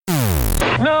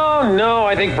No,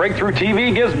 I think Breakthrough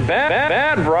TV gives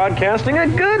bad broadcasting a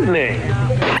good name.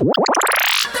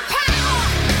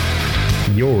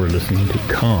 You're listening to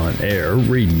Con Air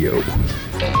Radio.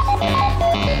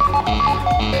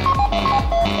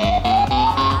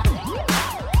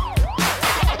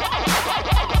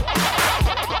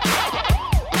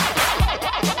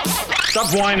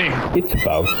 Stop whining. It's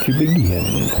about to begin.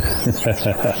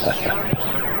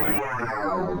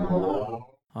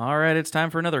 All right, it's time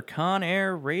for another Con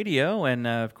Air Radio, and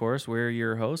of course, we're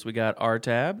your hosts. We got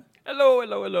R-Tab.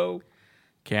 Hello.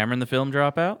 Cameron, the film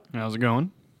dropout. How's it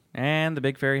going? And the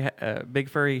big furry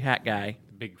hat guy.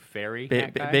 Big fairy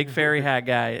Big furry hat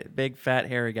guy. Big fat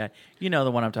hairy guy. You know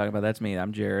the one I'm talking about. That's me.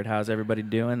 I'm Jared. How's everybody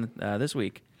doing this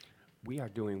week? We are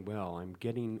doing well. I'm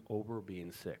getting over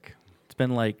being sick. It's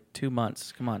been like 2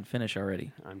 months. Come on, finish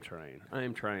already. I'm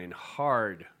trying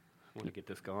hard. I want to get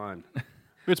this going.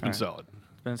 It's been solid.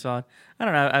 It's been solid. I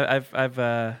don't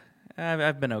know.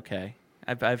 I've been okay.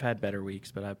 I've had better weeks,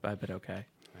 but I've been okay.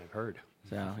 I've heard.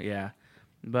 So yeah,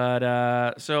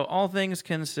 but so all things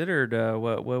considered,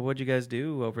 what'd you guys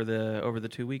do over the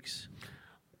 2 weeks?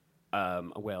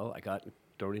 Well, I got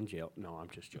thrown in jail. No, I'm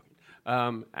just joking.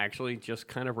 Actually, just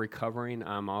kind of recovering.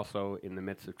 I'm also in the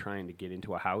midst of trying to get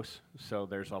into a house. So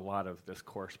there's a lot of this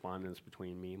correspondence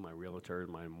between me, my realtor,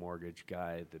 my mortgage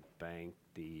guy, the bank,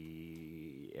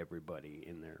 everybody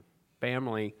in their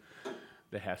family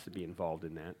that has to be involved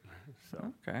in that.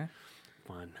 So Okay.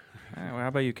 fun. All right, well, how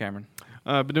about you, Cameron?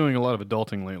 I've been doing a lot of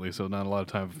adulting lately, so not a lot of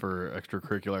time for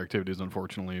extracurricular activities,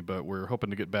 unfortunately, but we're hoping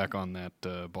to get back on that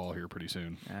ball here pretty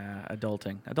soon.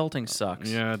 Adulting sucks.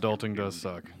 Yeah, adulting does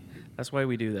suck. That's why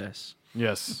we do this.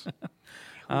 Yes.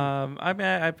 I've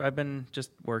been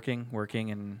just working.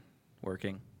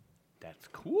 That's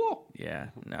cool. Yeah,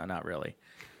 no, not really.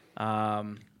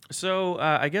 So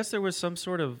I guess there was some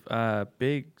sort of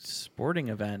big sporting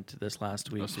event this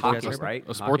last week. Did you guys Hockey, hear about- right?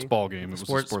 A sports Hockey? ball game. It was a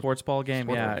Sports ball game.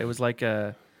 Sport Yeah, ball. it was like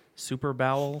a Super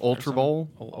Bowl, or Ultra Bowl?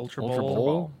 Ultra Ultra Bowl,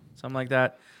 Bowl? something like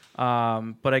that.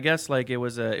 But I guess like it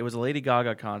was a Lady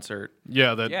Gaga concert.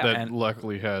 Yeah, that and-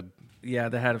 luckily had Yeah,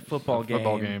 they had a football a game.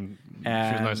 football game. She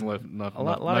was nice enough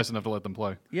to let them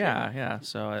play. Yeah.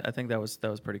 So I think that was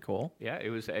pretty cool. Yeah, it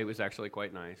was actually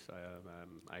quite nice.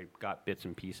 I got bits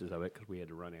and pieces of it because we had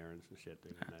to run errands and shit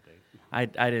that day. I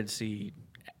didn't see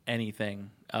anything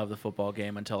of the football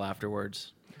game until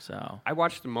afterwards. So I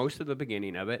watched most of the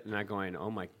beginning of it, and I'm going,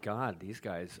 "Oh my god, these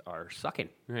guys are sucking!"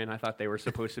 And I thought they were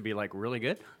supposed to be like really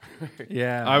good.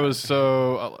 yeah, I was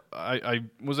I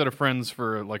was at a friend's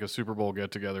for like a Super Bowl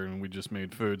get together, and we just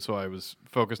made food, so I was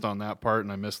focused on that part,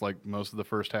 and I missed like most of the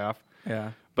first half.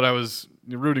 yeah. But I was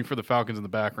rooting for the Falcons in the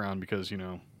background because,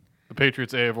 the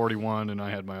Patriots have already won, and I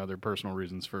had my other personal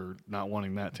reasons for not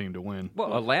wanting that team to win.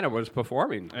 Well, Atlanta was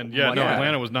performing, And Yeah.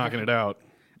 Atlanta was knocking it out.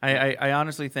 I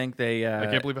honestly think they. I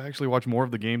can't believe I actually watched more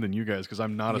of the game than you guys because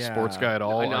I'm not a sports Yeah. guy at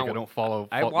all. I know. I don't follow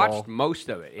I football. watched most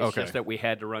of it. It's Okay. just that we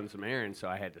had to run some errands, so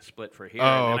I had to split for here.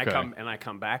 Oh, and then okay. I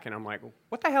come back, and I'm like,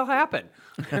 "What the hell happened?"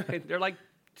 They're like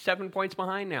 7 points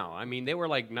behind now. I mean, they were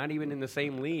like not even in the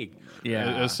same league. Yeah.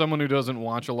 As someone who doesn't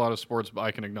watch a lot of sports, I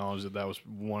can acknowledge that was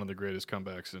one of the greatest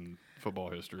comebacks in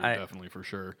football history, definitely for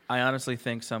sure. I honestly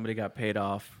think somebody got paid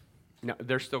off. No,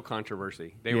 there's still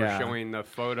controversy. They Yeah. were showing the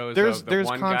photos. There's of the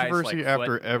one guy's, controversy like,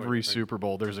 after foot every Super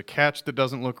Bowl. There's a catch that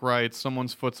doesn't look right.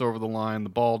 Someone's foot's over the line.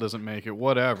 The ball doesn't make it.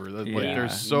 Whatever. Like, Yeah.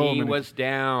 there's so Knee many. was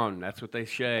down. That's what they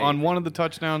say. On one of the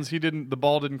touchdowns, the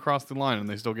ball didn't cross the line, and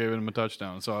they still gave him a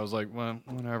touchdown. So I was like, well,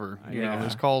 whatever. Yeah.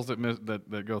 There's calls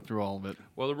that go through all of it.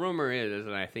 Well, the rumor is,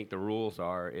 and I think the rules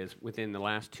is within the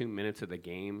last 2 minutes of the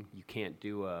game, you can't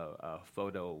do a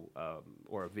photo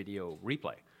or a video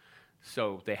replay.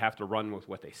 So they have to run with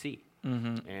what they see.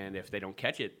 Mm-hmm. And if they don't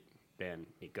catch it, then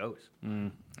it goes.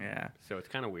 Yeah. So it's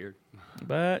kind of weird.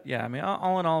 But yeah, I mean,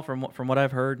 all in all, from what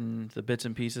I've heard and the bits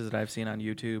and pieces that I've seen on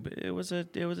YouTube, it was a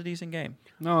decent game.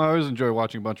 No, I always enjoy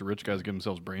watching a bunch of rich guys give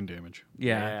themselves brain damage.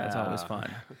 Yeah, that's always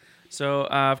fun. So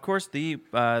of course the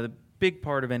big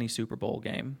part of any Super Bowl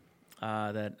game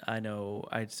that I know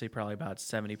I'd say probably about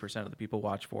 70% of the people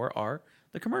watch for are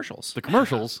the commercials. The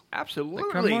commercials. Absolutely. The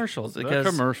commercials. The Because,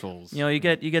 commercials. you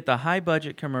get the high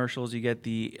budget commercials, you get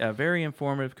the very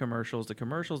informative commercials, the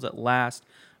commercials that last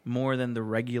more than the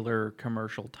regular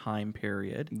commercial time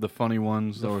period. The funny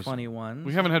ones. The funny ones.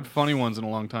 We haven't had funny ones in a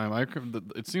long time.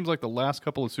 It seems like the last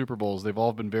couple of Super Bowls, they've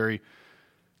all been very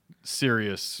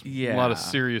serious. Yeah. A lot of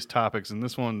serious topics, and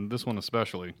this one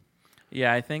especially.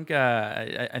 Yeah, I think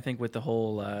with the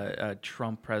whole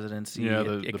Trump presidency, Yeah,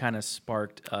 it kind of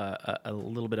sparked a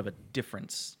little bit of a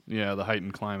difference. Yeah, the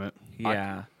heightened climate.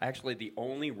 Yeah. Actually, the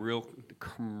only real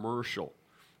commercial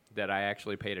that I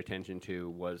actually paid attention to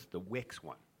was the Wix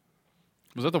one.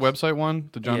 Was that the website one,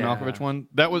 the John Yeah. Malkovich one?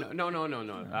 That was No.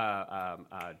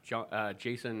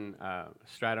 Jason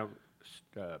Stratum,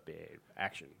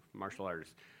 action martial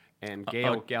artist, and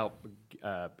Gail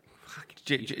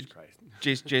Jesus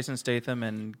Christ. Jason Statham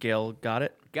and Gail got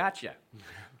it. Gotcha.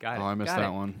 Got it. Oh, I missed Got that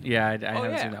it. one. Yeah, I Oh,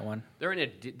 haven't yeah. seen that one.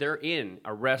 They're in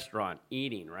a restaurant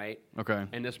eating, right? Okay.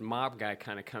 And this mob guy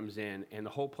kind of comes in, and the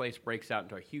whole place breaks out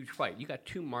into a huge fight. You got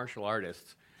two martial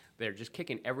artists that are just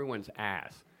kicking everyone's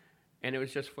ass, and it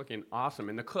was just fucking awesome.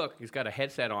 And the cook, he's got a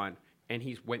headset on, and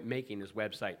he's making his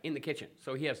website in the kitchen,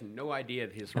 so he has no idea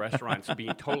that his restaurant's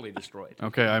being totally destroyed.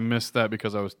 Okay, I missed that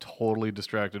because I was totally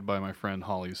distracted by my friend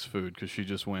Holly's food because she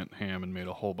just went ham and made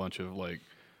a whole bunch of like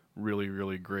really,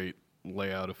 really great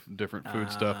layout of different food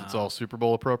stuff that's all Super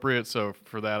Bowl appropriate. So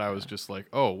for that, I was just like,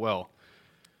 oh well,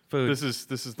 Food. this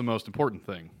is the most important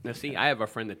thing. Now, see, I have a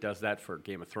friend that does that for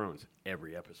Game of Thrones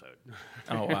every episode.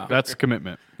 Oh wow, That's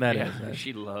commitment. that Yeah, is.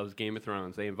 she loves Game of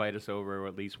Thrones. They invite us over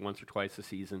at least once or twice a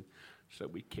season, so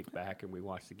we kick back and we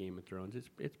watch the Game of Thrones.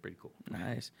 It's pretty cool.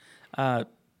 Nice. The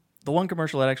one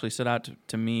commercial that actually stood out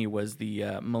to me was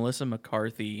the Melissa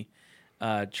McCarthy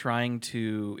trying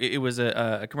to. It was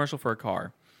a commercial for a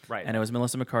car, Right. And it was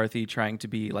Melissa McCarthy trying to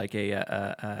be like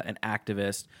an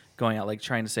activist, going out like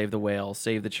trying to save the whales,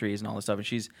 save the trees, and all this stuff. And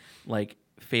she's like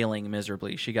failing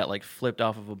miserably. She got like flipped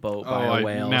off of a boat by a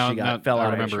whale. She fell I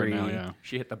out of a remember tree. it now, yeah.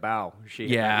 She hit the bow.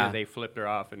 They flipped her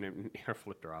off, and or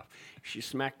flipped her off. She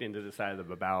smacked into the side of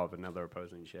the bow of another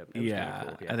opposing ship. It was kinda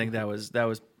Yeah, cool. I think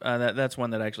that's one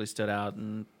that actually stood out,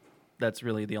 and that's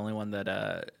really the only one that,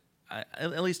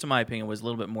 at least to my opinion, was a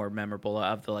little bit more memorable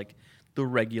of the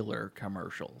regular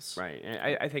commercials. Right.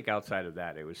 And I think outside of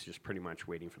that, it was just pretty much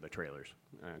waiting for the trailers,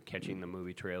 catching the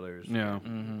movie trailers. Yeah.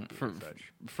 and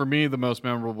such. For me, the most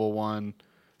memorable one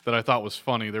that I thought was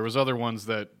funny. There was other ones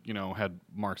that had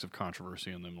marks of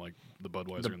controversy in them, like the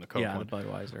Budweiser and the Coke Yeah, one. the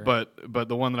Budweiser. But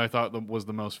the one that I thought was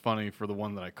the most funny for the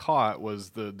one that I caught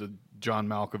was the John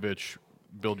Malkovich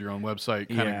build your own website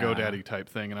kind of Yeah. GoDaddy type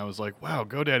thing, and I was like, wow,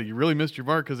 GoDaddy, you really missed your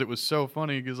mark because it was so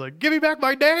funny. He's like, give me back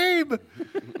my name.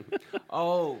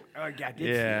 Yeah, I did see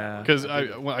Yeah. that. Because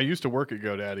I used to work at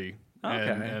GoDaddy, Okay.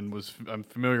 and I'm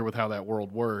familiar with how that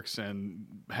world works, and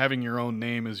having your own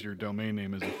name as your domain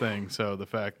name is a thing. So the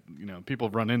fact people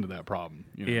run into that problem.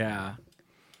 Yeah.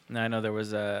 And I know there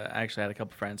was I actually had a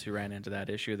couple friends who ran into that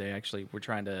issue. They actually were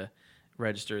trying to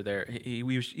register he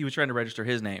was trying to register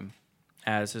his name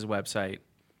as his website,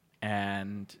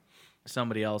 and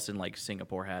somebody else in like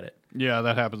Singapore had it. Yeah,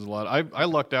 that happens a lot. I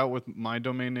lucked out with my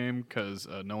domain name because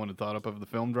no one had thought up of the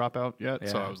film Dropout yet.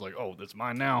 So Yeah. I was like, oh, that's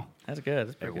mine now. That's good.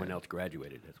 That's pretty Everyone good. else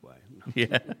graduated. That's why.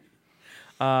 Yeah.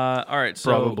 All right.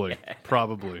 So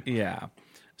Probably. Yeah.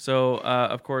 So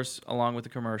of course, along with the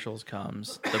commercials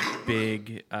comes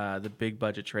the big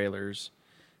budget trailers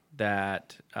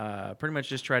that pretty much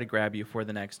just try to grab you for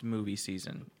the next movie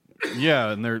season.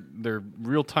 Yeah, and they're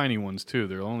real tiny ones too.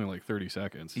 They're only like 30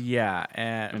 seconds. Yeah,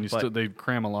 And but, they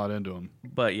cram a lot into them.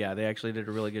 but yeah, they actually did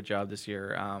a really good job this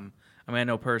year. I mean, I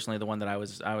know personally the one that I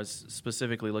was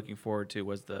specifically looking forward to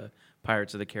was the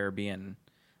Pirates of the Caribbean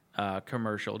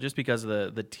commercial, just because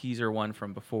of the teaser one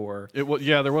from before. There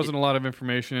wasn't a lot of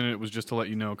information in it. It was just to let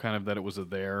you know kind of that it was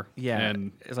there. Yeah,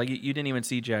 And it's like you didn't even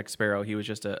see Jack Sparrow; he was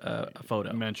just a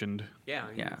photo. mentioned. Yeah,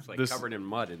 Yeah. it's like This- covered in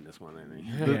mud in this one, I think.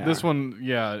 Yeah. This one,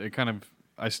 it kind of.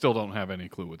 I still don't have any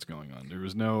clue what's going on. There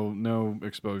was no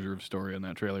exposure of story in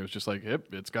that trailer. It was just like, yep,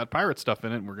 it's got pirate stuff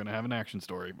in it, and we're gonna have an action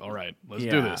story. All right, let's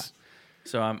do Yeah. this.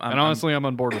 So I'm And honestly, I'm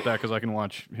on board with that because I can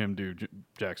watch him do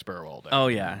Jack Sparrow all day. oh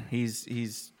yeah, he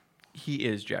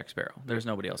is Jack Sparrow. There's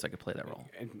nobody else that could play that role.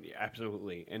 And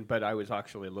absolutely. But I was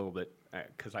actually a little bit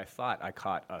because I thought I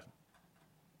caught a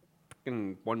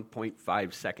fucking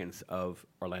 1.5 seconds of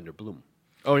Orlando Bloom.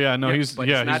 Oh yeah, no, but he's it's not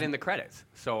he's- in the credits,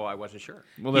 so I wasn't sure.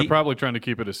 Well, they're He- probably trying to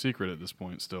keep it a secret at this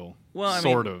point still. Well, I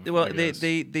sort mean, of. Well, I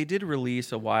they guess. did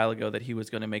release a while ago that he was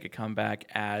going to make a comeback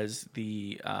as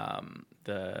the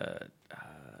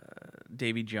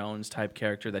Davy Jones type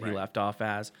character that he Right. left off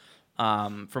as.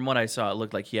 From what I saw, it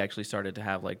looked like he actually started to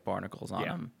have like barnacles on Yeah.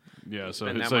 him. Yeah, so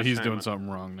spend that so much he's time doing on- something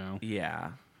wrong now.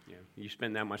 Yeah. Yeah, you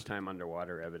spend that much time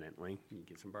underwater, evidently, you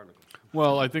get some barnacles.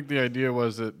 Well, I think the idea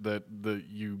was that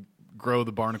you grow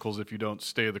the barnacles if you don't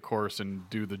stay the course and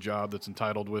do the job that's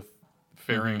entitled with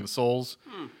ferrying the souls,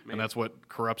 and that's what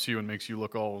corrupts you and makes you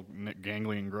look all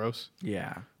gangly and gross.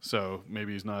 Yeah. So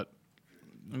maybe he's not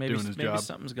Maybe doing his maybe job.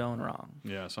 something's going wrong.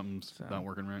 Yeah, something's not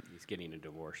working right. He's getting a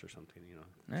divorce or something,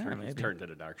 Yeah, He's maybe. turned to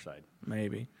the dark side.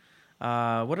 Maybe.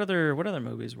 What other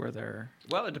movies were there?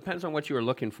 Well, it depends on what you were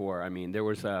looking for. I mean, there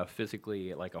was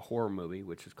physically like a horror movie,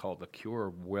 which is called The Cure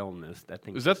of Wellness. That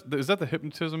thing Is that the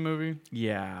hypnotism movie?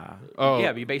 Yeah. Oh,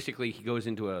 Yeah, he goes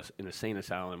into an insane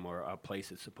asylum or a place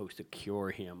that's supposed to cure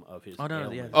him of his. Oh, no,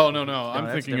 ailment. yeah. Oh no! I'm that's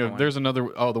a thinking different of. one. There's another.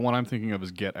 Oh, the one I'm thinking of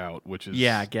is Get Out, which is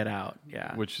Yeah, Get Out.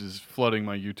 Yeah. which is flooding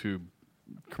my YouTube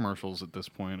commercials at this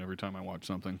point every time I watch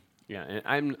something. Yeah,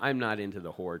 and I'm not into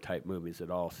the horror type movies at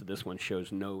all, so this one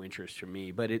shows no interest for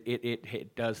me. But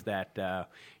it does that,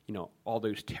 all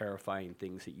those terrifying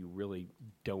things that you really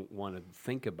don't want to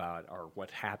think about are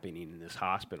what's happening in this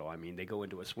hospital. I mean, they go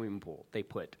into a swimming pool, they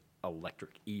put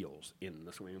electric eels in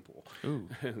the swimming pool. Ooh,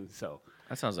 so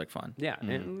That sounds like fun. yeah,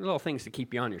 and little things to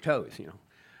keep you on your toes,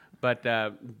 But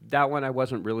that one I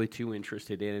wasn't really too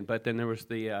interested in. But then there was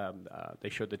they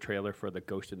showed the trailer for the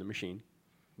Ghost in the Machine,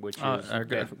 which is Ghost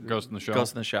in the Shell.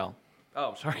 Ghost in the Shell.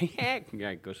 Oh, sorry.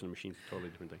 Yeah, Ghost in the Machine's a totally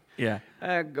different thing. Yeah.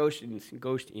 Ghost in,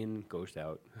 Ghost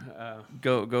out.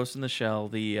 Ghost in the Shell,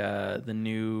 the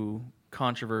new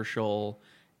controversial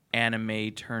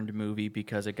anime turned movie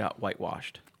because it got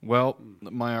whitewashed. Well,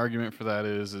 my argument for that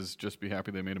is just be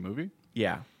happy they made a movie.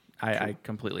 Yeah, I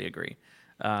completely agree.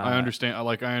 I understand.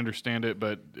 I understand it,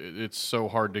 but it's so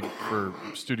hard for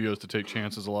studios to take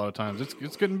chances. A lot of times,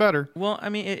 it's getting better. Well, I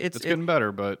mean, it's getting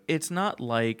better, but it's not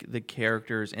like the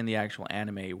characters in the actual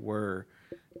anime were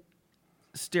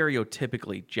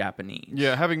stereotypically Japanese.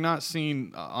 yeah, having not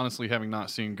seen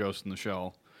Ghost in the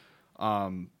Shell, I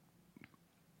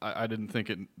didn't think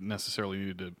it necessarily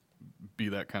needed to be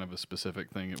that kind of a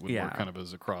specific thing. It would work kind of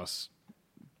as a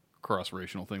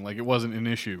cross-racial thing. Like, it wasn't an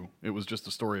issue. It was just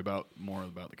a story more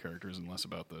about the characters and less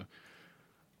about the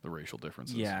racial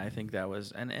differences. Yeah, I think that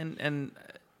was and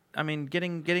I mean,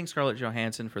 getting Scarlett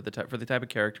Johansson for the type of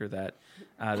character that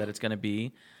it's going to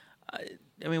be.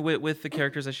 I mean, with the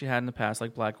characters that she had in the past,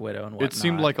 like Black Widow and whatnot. It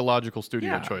seemed like a logical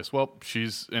studio Yeah. choice. Well,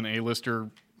 she's an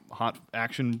A-lister, hot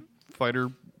action fighter,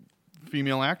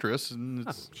 female actress, and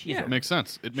it makes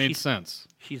sense. It made sense.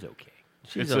 She's okay.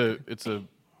 It's a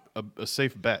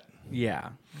safe bet. Yeah.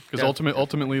 Because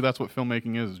ultimately, that's what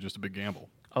filmmaking is just a big gamble.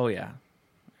 Oh yeah.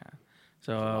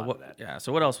 So lot of what? that. Yeah.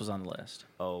 So what else was on the list?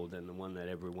 Oh, then the one that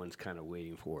everyone's kind of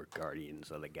waiting for,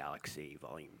 Guardians of the Galaxy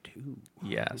Volume 2.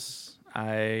 Yes,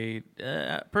 I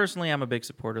personally I'm a big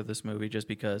supporter of this movie just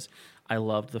because I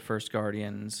loved the first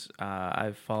Guardians.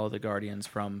 I've followed the Guardians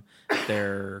from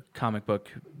their comic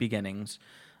book beginnings,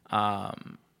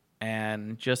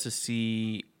 and just to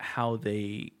see how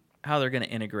they're going to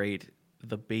integrate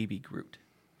the baby Groot.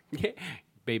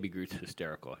 Baby Groot's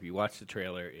hysterical. If you watch the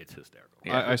trailer, it's hysterical.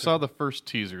 I saw the first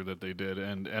teaser that they did,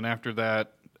 and after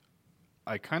that,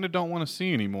 I kind of don't want to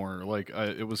see anymore. Like,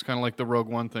 it was kind of like the Rogue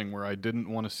One thing where I didn't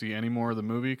want to see any more of the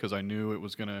movie because I knew it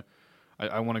was gonna.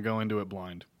 I want to go into it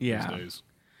blind these days.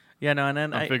 Yeah, no, and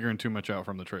then I'm figuring too much out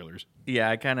from the trailers. Yeah,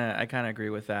 I kind of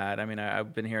agree with that. I mean,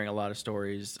 I've been hearing a lot of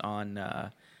stories on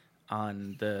the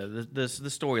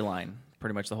storyline,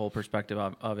 pretty much the whole perspective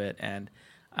of it, and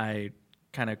I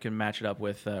kind of can match it up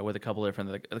with a couple of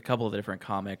the different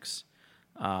comics.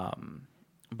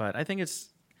 But I think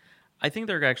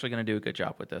they're actually going to do a good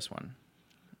job with this one.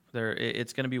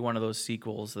 It's going to be one of those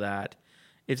sequels that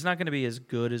it's not going to be as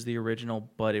good as the original,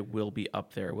 but it will be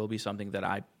up there. It will be something that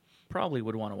I probably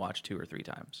would want to watch 2 or 3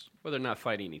 times. Well, they're not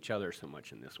fighting each other so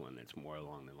much in this one. It's more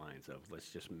along the lines of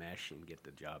let's just mesh and get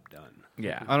the job done.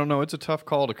 Yeah. I don't know. It's a tough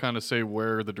call to kind of say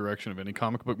where the direction of any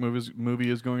comic book movie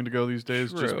is going to go these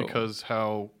days, just True. because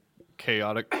how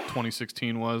chaotic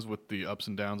 2016 was with the ups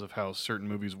and downs of how certain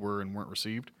movies were and weren't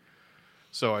received.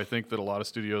 So I think that a lot of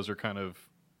studios are kind of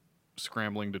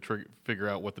scrambling to figure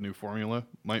out what the new formula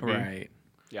might be. Right.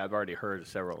 Yeah, I've already heard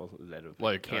several that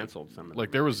have canceled some of them.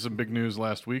 Like, there was some big news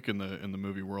last week in the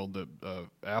movie world that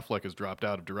Affleck has dropped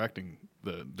out of directing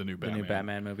the new Batman. The new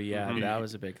Batman movie, yeah, that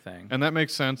was a big thing. And that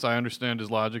makes sense. I understand his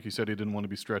logic. He said he didn't want to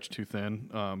be stretched too thin,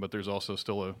 but there's also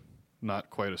still not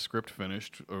quite a script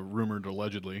finished, rumored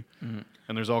allegedly. Mm-hmm.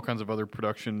 And there's all kinds of other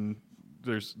production.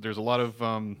 There's a lot of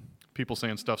people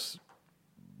saying stuff's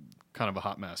kind of a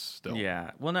hot mess still.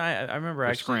 Yeah. Well, no, I remember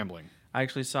They're scrambling. I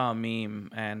actually saw a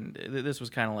meme, and this was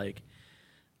kind of like,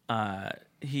 Ben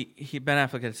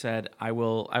Affleck had said, "I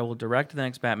will direct the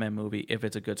next Batman movie if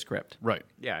it's a good script." Right.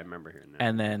 Yeah, I remember hearing that.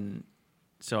 And then,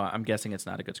 so I'm guessing it's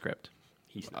not a good script.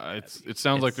 He's not It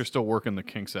sounds like they're still working the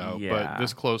kinks out, Yeah. but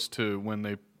this close to when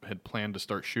they had planned to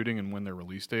start shooting and when their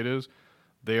release date is,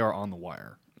 they are on the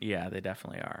wire. Yeah, they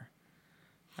definitely are.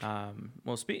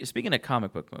 Well, speaking of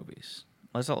comic book movies,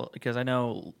 because I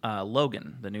know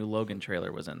Logan, the new Logan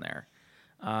trailer was in there.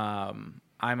 I'm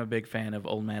a big fan of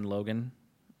Old Man Logan,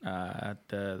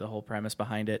 the whole premise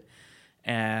behind it,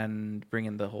 and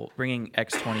bringing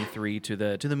X-23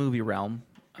 to the movie realm,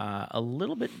 a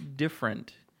little bit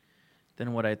different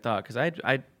than what I thought, because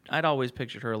I'd always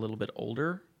pictured her a little bit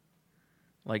older,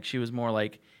 like she was more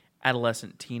like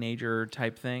adolescent teenager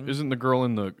type thing. Isn't the girl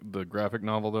in the graphic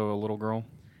novel though a little girl?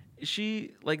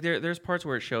 She like there's parts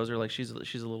where it shows her like she's a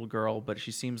little girl, but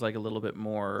she seems like a little bit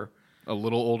more A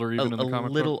little older even in the comic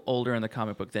a little book? older in the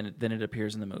comic book than it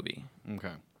appears in the movie.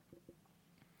 Okay.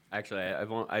 Actually,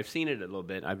 I've seen it a little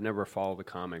bit. I've never followed the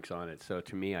comics on it, so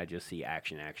to me, I just see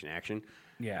action, action, action.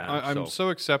 Yeah. I'm so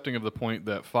accepting of the point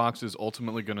that Fox is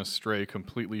ultimately going to stray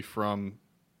completely from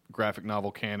graphic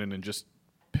novel canon and just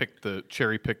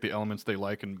cherry pick the elements they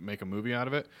like and make a movie out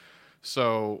of it.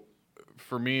 So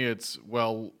for me, it's,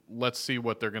 well, let's see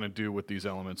what they're going to do with these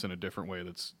elements in a different way.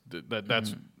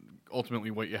 That's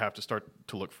ultimately what you have to start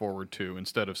to look forward to,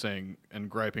 instead of saying and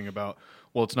griping about,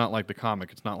 well, it's not like the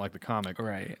comic. It's not like the comic.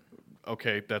 Right.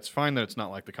 Okay, that's fine that it's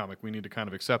not like the comic. We need to kind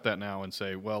of accept that now and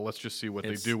say, well, let's just see what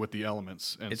they do with the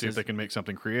elements and see if they can make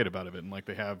something creative out of it. And like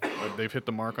they've hit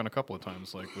the mark on a couple of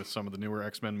times, like with some of the newer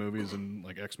X-Men movies and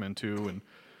like X-Men 2,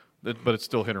 but it's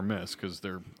still hit or miss because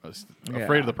they're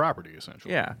afraid of the property,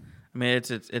 essentially. Yeah. I mean, it's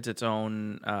its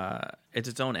own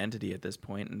entity at this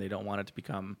point, and they don't want it to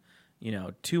become,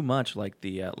 too much like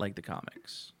the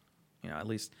comics. At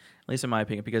least in my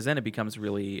opinion, because then it becomes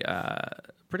really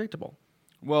predictable.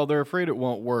 Well, they're afraid it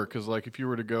won't work because, like, if you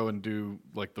were to go and do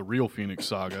like the real Phoenix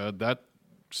Saga, that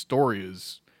story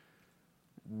is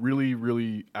really,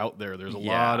 really out there. There's a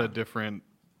lot of different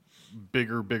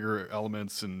bigger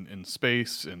elements in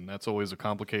space, and that's always a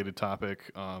complicated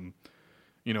topic.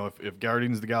 If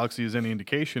Guardians of the Galaxy is any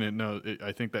indication,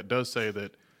 I think that does say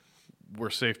that we're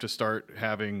safe to start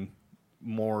having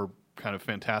more kind of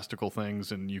fantastical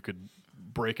things, and you could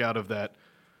break out of that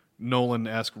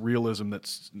Nolan-esque realism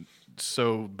that's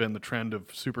so been the trend of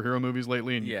superhero movies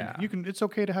lately. And you can it's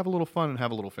okay to have a little fun and have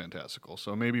a little fantastical.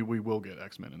 So maybe we will get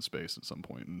X-Men in space at some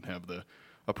point and have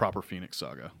a proper Phoenix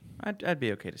Saga. I'd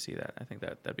be okay to see that. I think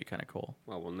that'd be kind of cool.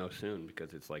 Well, we'll know soon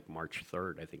because it's like March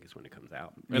 3rd, I think, is when it comes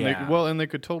out. And they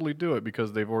could totally do it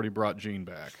because they've already brought Jean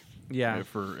back. Yeah.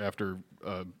 After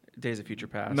Days of Future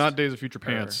Past. Not Days of Future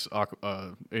Past,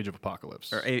 Age of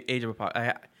Apocalypse. Or Age of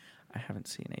Apocalypse. I haven't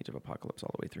seen Age of Apocalypse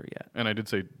all the way through yet. And I did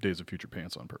say Days of Future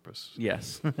Pants on purpose.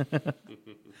 Yes.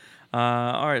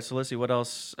 All right, so let's see what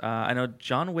else. I know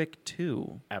John Wick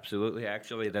 2. Absolutely.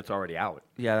 Actually, that's already out.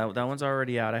 Yeah, that one's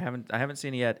already out. I haven't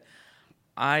seen it yet.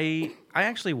 I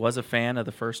actually was a fan of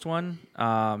the first one,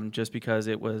 just because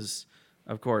it was,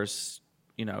 of course,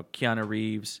 Keanu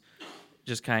Reeves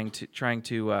just trying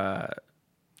to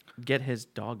get his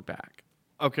dog back.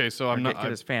 Okay, so get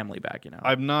his family back.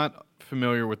 I'm not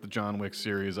familiar with the John Wick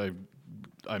series. I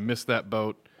missed that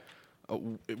boat.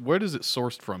 Where is it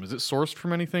sourced from? Is it sourced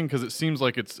from anything? Because it seems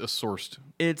like it's a sourced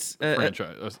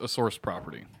franchise, a sourced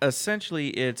property. Essentially,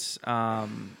 it's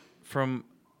from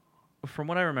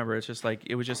what I remember, it's just like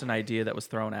it was just an idea that was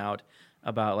thrown out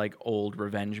about like old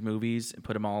revenge movies and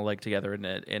put them all like together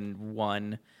in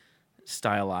one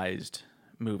stylized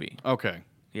movie. Okay.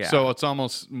 Yeah. So it's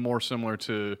almost more similar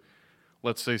to,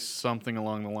 let's say, something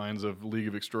along the lines of League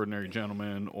of Extraordinary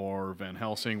Gentlemen or Van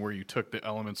Helsing, where you took the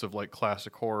elements of like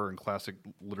classic horror and classic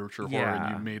literature horror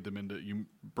and you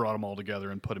brought them all together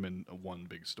and put them in one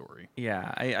big story.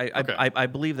 Yeah, I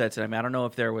believe that's it. I mean, I don't know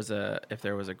if there was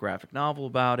a graphic novel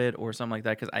about it or something like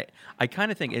that, because I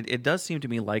kind of think it does seem to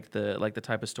me like the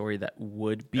type of story that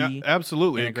would be. Yeah,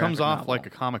 absolutely, it comes off novel. like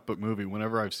a comic book movie.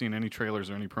 Whenever I've seen any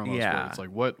trailers or any promos for it, it's like,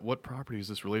 what property is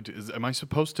this related to? Am I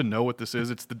supposed to know what this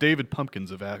is? It's the David Pumpkins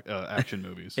of action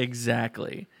movies.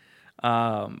 Exactly.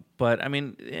 But I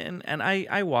mean, and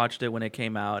I watched it when it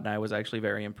came out, and I was actually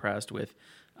very impressed with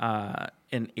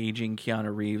an aging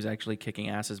Keanu Reeves actually kicking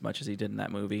ass as much as he did in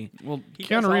that movie. Well,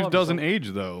 Keanu Reeves doesn't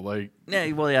age though. Like,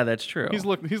 yeah, that's true. He's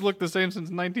looked the same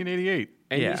since 1988.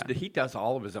 And he does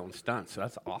all of his own stunts, so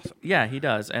that's awesome. Yeah, he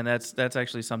does, and that's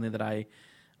actually something that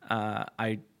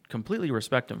I completely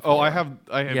respect him for. Oh, I have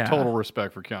total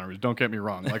respect for Keanu Reeves. Don't get me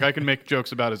wrong. Like, I can make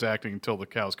jokes about his acting until the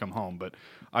cows come home, but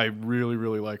I really,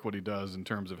 really like what he does in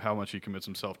terms of how much he commits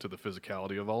himself to the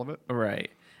physicality of all of it. Right.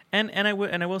 And I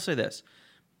will say this.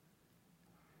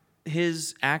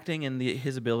 His acting and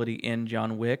his ability in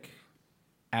John Wick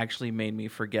actually made me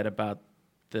forget about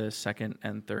the second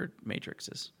and third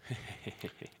Matrixes.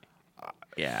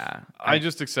 Yeah. I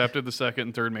just accepted the second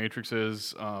and third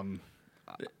Matrixes.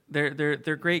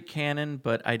 They're great canon,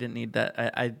 but I didn't need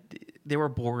that. They were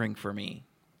boring for me.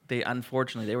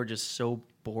 Unfortunately they were just so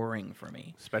boring for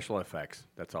me. Special effects.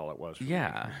 That's all it was.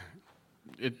 Yeah.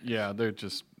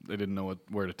 they didn't know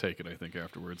where to take it. I think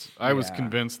afterwards, I was Yeah.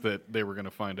 convinced that they were going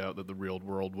to find out that the real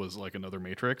world was like another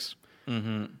Matrix.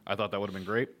 Mm-hmm. I thought that would have been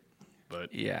great,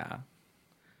 but Yeah.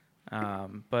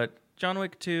 But John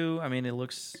Wick 2, I mean, it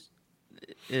looks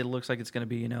like it's going to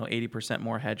be 80%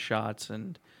 more headshots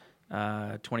and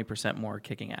 20% more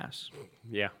kicking ass.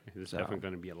 Yeah, there's So- definitely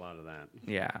going to be a lot of that.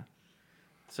 Yeah.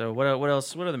 So what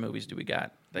else? What other movies do we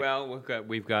got? Well,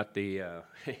 we've got the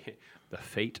the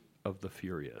Fate of the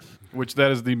Furious. which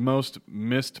that is the most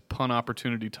missed pun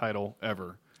opportunity title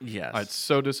ever. Yes. It's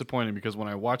so disappointing because when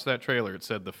I watched that trailer, it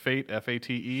said the Fate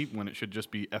Fate when it should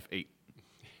just be F8.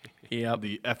 Yep.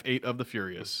 The F8 of the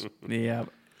Furious. Yep.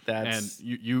 And That's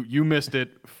you missed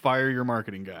it. Fire your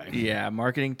marketing guy. yeah.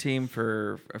 Marketing team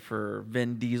for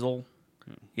Vin Diesel.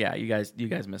 Yeah, you guys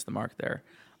missed the mark there.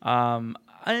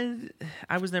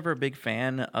 I was never a big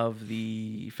fan of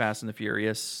the Fast and the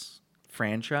Furious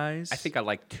franchise. I think I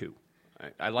like 2.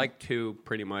 I like 2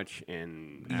 pretty much,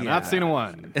 and I've not seen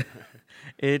one.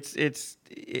 It's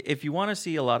if you want to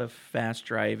see a lot of fast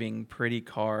driving, pretty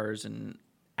cars, and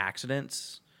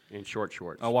accidents. in short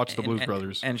shorts. I'll watch the Blues and-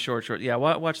 Brothers. and short. Yeah,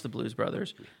 watch the Blues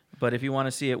Brothers. But if you want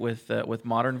to see it with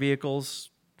modern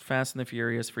vehicles, Fast and the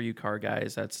Furious for you car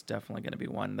guys, that's definitely going to be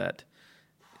one that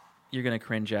you're going to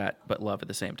cringe at but love at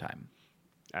the same time.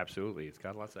 Absolutely, it's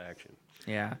got lots of action.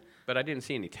 Yeah. But I didn't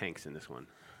see any tanks in this one.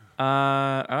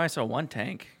 I saw one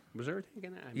tank. Was there a tank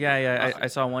in that? Yeah. I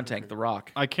saw one tank, The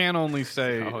Rock. I can only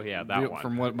say, Oh, yeah, that one.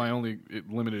 from what my only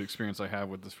limited experience I have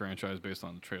with this franchise based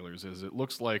on the trailers is it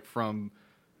looks like from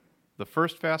the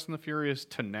first Fast and the Furious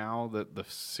to now that the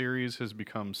series has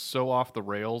become so off the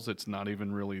rails, it's not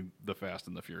even really the Fast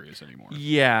and the Furious anymore.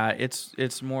 Yeah,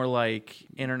 it's more like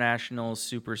international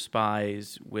super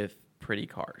spies with pretty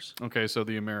cars. Okay, so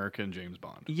the American James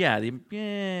Bond. Yeah, the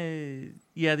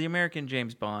American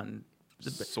James Bond,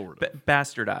 Sort of.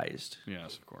 bastardized.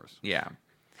 Yes, of course. Yeah.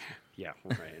 Yeah,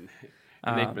 right.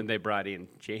 And they brought in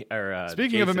Speaking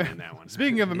Jason of in that one.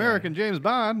 speaking of American James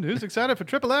Bond, who's excited for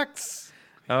Triple X?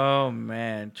 Oh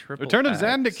man, Triple Return of X.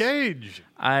 Xander Cage.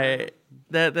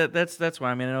 That's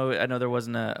why. I mean, I know there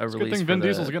wasn't a It's a release. good thing for Vin the-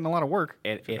 Diesel's getting a lot of work.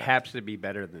 It happens to be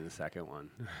better than the second one.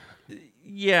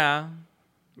 Yeah.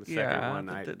 The second Yeah, one,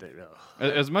 but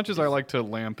As much as I like to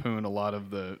lampoon a lot of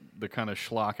the kind of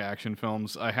schlock action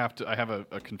films, I have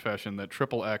a confession that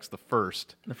Triple X, the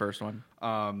first, the first one.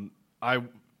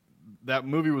 that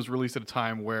movie was released at a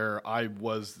time where I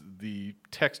was the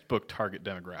textbook target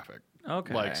demographic.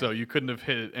 Okay. Like, so you couldn't have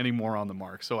hit it any more on the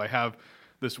mark. So I have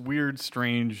this weird,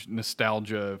 strange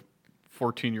nostalgia,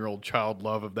 14-year-old child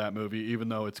love of that movie, even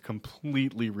though it's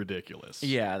completely ridiculous.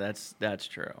 Yeah, that's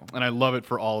true. And I love it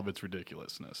for all of its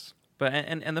ridiculousness. But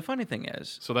and the funny thing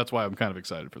is, So that's why I'm kind of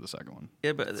excited for the second one.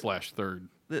 Yeah, but- / third.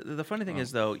 the funny thing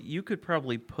is though, you could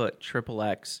probably put Triple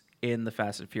X in the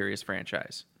Fast and Furious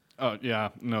franchise, Oh, yeah,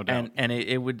 no doubt. and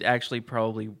it would actually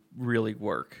probably really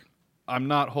work. I'm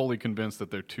not wholly convinced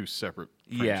that they're two separate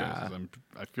Yeah. franchises.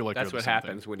 I feel like That's they're what the same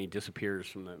happens thing. when he disappears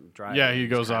from the drive. Yeah, he He's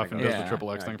goes kinda off and goes, does the Yeah.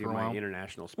 Triple X I thing do for a my while.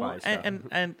 international spy Well, stuff.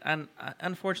 and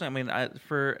unfortunately, I mean,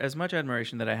 for as much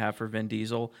admiration that I have for Vin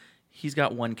Diesel, he's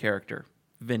got one character,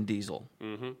 Vin Diesel.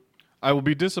 I will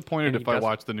be disappointed And he if I doesn't-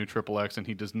 watch the new Triple X and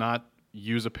he does not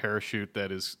use a parachute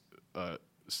that is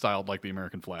styled like the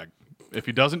American flag. If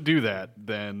he doesn't do that,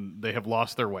 then they have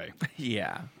lost their way.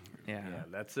 Yeah. yeah,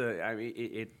 that's I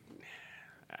mean,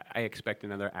 I expect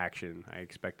another action. I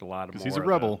expect a lot of more. Because he's a of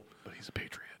rebel, but he's a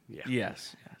patriot. Yeah.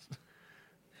 Yes.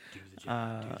 Do the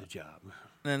job. Do the job.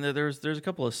 And there's a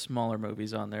couple of smaller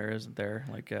movies on there, isn't there?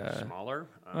 Like Smaller.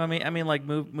 well, I mean like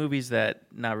movies that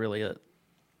not really a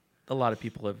lot of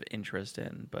people have interest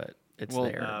in, but it's Well,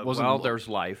 there. wasn't Well, Li- there's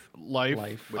Life.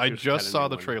 Life. I Which is just kinda saw new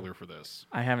the one. trailer for this.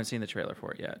 I haven't seen the trailer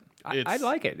for it yet. I It's-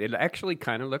 like it. It actually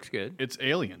kind of looks good. It's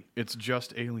Alien. It's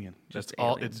just Alien. Just That's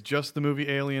all. Alien. It's just the movie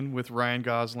Alien with Ryan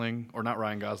Gosling, or not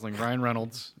Ryan Gosling, Ryan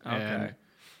Reynolds, Okay. and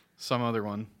some other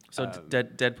one. So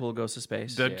Deadpool goes to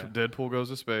space. Deadpool goes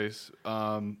to space. But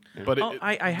Oh,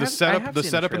 I the have setup, seen the the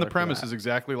setup and the trailer for premise that. is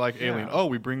exactly like Alien. Yeah. Oh,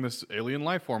 we bring this alien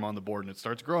life form on the board, and it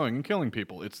starts growing and killing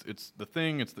people. It's the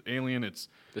thing. It's the alien. It's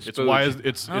spooge. why is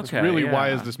it's Okay, really why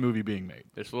yeah. is this movie being made?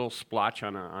 This little splotch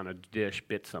on a dish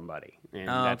bit somebody, and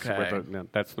Okay.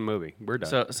 that's the movie. We're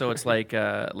done. So it's like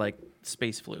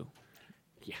space flu,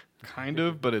 yeah, Kind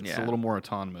of, but it's Yeah. a little more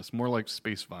autonomous, more like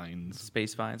Space Vines.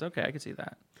 space vines. Okay, I can see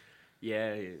that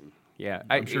yeah.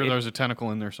 I'm sure there's a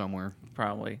tentacle in there somewhere.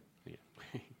 probably.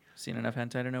 Seen enough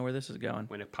hentai to know where this is going.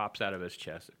 when it pops out of his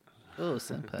chest. Oh,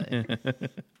 senpai.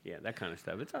 Yeah, Yeah, that kind of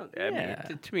stuff. It's I Yeah.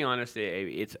 mean, to be honest,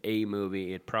 it's a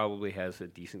movie. It probably has a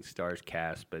decent stars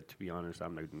cast, but to be honest,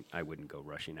 I wouldn't go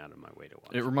rushing out of my way to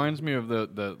watch It reminds me of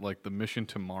the like the Mission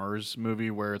to Mars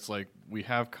movie where it's like we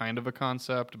have kind of a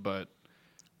concept, but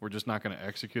we're just not going to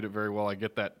execute it very well. I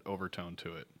get that overtone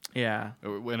to it. Yeah.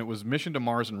 When it was Mission to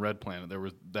Mars and Red Planet, there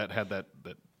was had that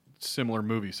similar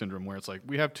movie syndrome where it's like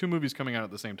we have two movies coming out at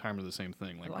the same time or the same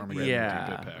thing, like Armageddon Yeah. and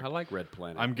Deep Impact. I like Red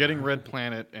Planet. I'm getting Red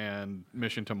Planet and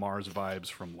Mission to Mars vibes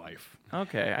from Life.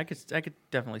 Okay, I could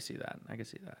definitely see that. I could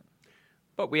see that.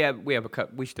 But we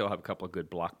still have a couple of good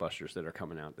blockbusters that are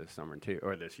coming out this summer too,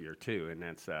 or this year too, and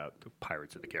that's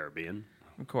Pirates of the Caribbean.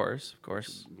 Of course.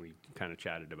 We kind of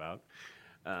chatted about.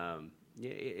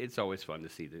 It's always fun to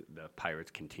see the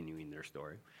pirates continuing their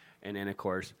story, and then of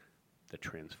course, the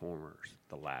Transformers: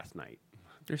 The Last Night.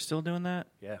 They're still doing that?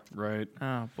 Yeah, Right.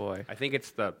 Oh boy. I think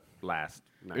it's the last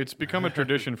night. It's become a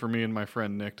tradition for me and my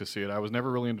friend Nick to see it. I was never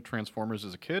really into Transformers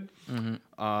as a kid.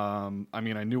 I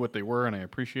mean, I knew what they were and I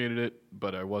appreciated it,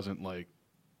 but I wasn't like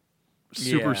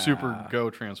super go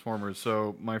Transformers.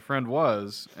 So my friend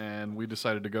was, and we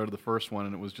decided to go to the first one,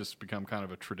 and it was just become kind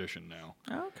of a tradition now,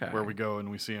 Okay. where we go and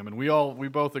we see them, and we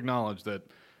both acknowledge that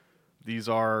these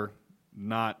are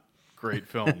not great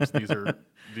films. These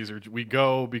are we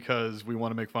go because we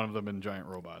want to make fun of them in giant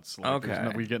robots. Like,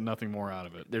 Okay. we get nothing more out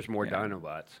of it. There's more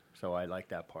Dinobots, so I like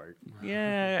that part.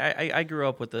 Yeah, I grew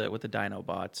up with the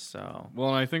Dinobots, so Well,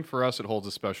 and I think for us it holds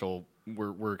a special.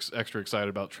 We're extra excited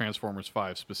about Transformers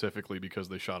 5 specifically because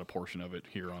they shot a portion of it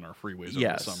here on our freeways over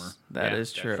yes, the summer. that Yeah,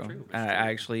 is that's true. true. I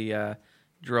actually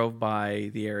drove by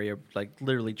the area like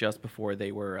literally just before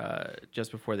they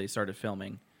started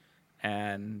filming,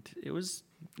 and it was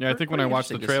Yeah, I think when I pretty watched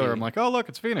the interesting to trailer, see. I'm like, oh look,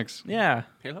 it's Phoenix, yeah.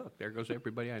 Hey, look, there goes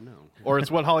everybody I know. or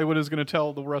it's what Hollywood is going to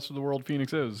tell the rest of the world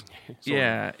Phoenix is.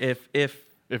 Yeah, if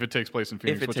If it takes place in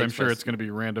Phoenix, it which I'm takes sure place- it's going to be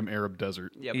random Arab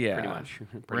desert, Yep, Yeah. pretty much.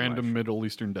 random Middle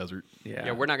Eastern desert. yeah,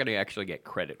 We're not going to actually get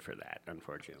credit for that,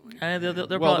 unfortunately. They'll Well,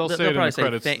 probably, they'll say it in probably the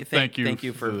credits. say Thank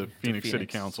you for the Phoenix City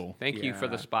Council. Thank you for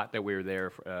the Yeah. spot that we were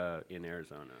there in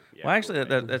Arizona. Yeah, Well, actually,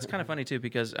 cool. that's kind of funny too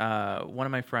because one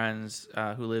of my friends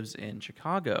who lives in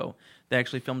Chicago, they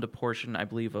actually filmed a portion, I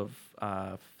believe, of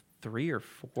 3 or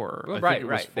 4. Well, I think right, it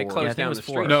was right. They 4. closed Yeah, I think it down was the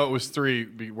 4. street. No, it was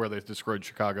 3 where they destroyed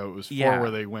Chicago. It was 4 Yeah.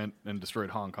 where they went and destroyed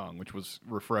Hong Kong, which was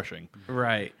refreshing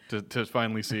Right. to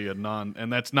finally see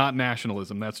and that's not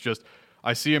nationalism. That's just,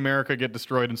 I see America get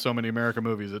destroyed in so many America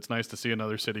movies. It's nice to see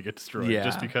another city get destroyed Yeah.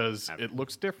 just because it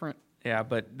looks different. Yeah,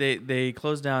 but they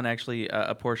closed down actually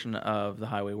a portion of the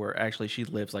highway where actually she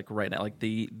lives like right now. Like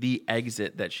the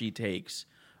exit that she takes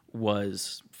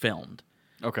was filmed.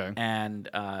 Okay. And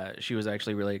she was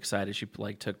actually really excited. She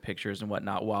like took pictures and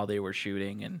whatnot while they were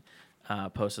shooting and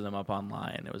posted them up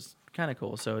online. It was kind of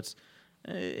cool. So it's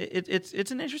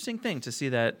an interesting thing to see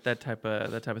that type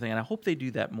of thing, and I hope they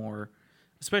do that more,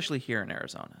 especially here in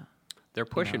Arizona. They're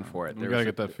pushing for it. We got to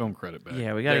get that film credit back.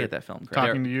 Yeah, we got to There- get that film credit.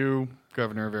 Talking to you,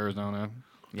 Governor of Arizona.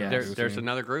 Yeah. There's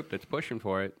another group that's pushing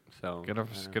for it. So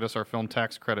Get us our film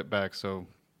tax credit back so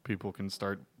people can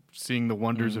start seeing the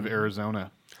wonders of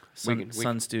Arizona.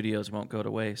 Sun Studios won't go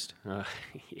to waste.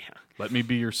 yeah. Let me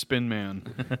be your spin man.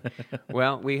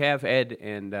 Well, we have Ed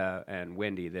and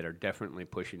Wendy that are definitely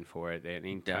pushing for it.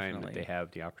 Anytime Definitely. that they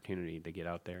have the opportunity to get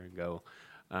out there and go,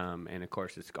 and of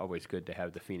course it's always good to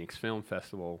have the Phoenix Film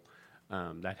Festival.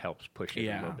 That helps push it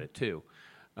a little bit too.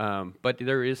 But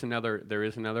there is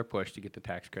another push to get the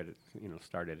tax credit,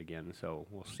 started again. So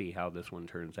we'll see how this one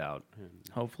turns out. And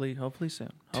Hopefully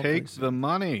soon. Take the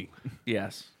money.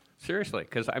 Yes. seriously,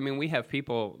 because we have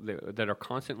people that are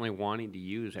constantly wanting to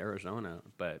use Arizona,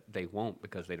 but they won't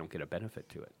because they don't get a benefit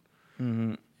to it.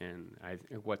 Mm-hmm. And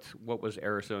what was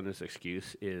Arizona's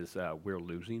excuse is we're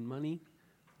losing money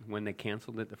when they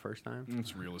canceled it the first time.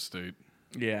 It's real estate.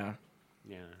 Yeah.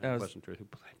 Yeah, That was- wasn't true.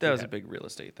 That was a big real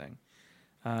estate thing.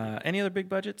 Any other big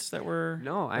budgets that were?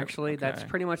 No, actually, that's okay.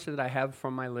 pretty much that I have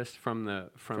from my list from the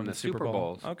Super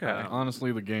Bowls. Okay.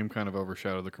 Honestly, the game kind of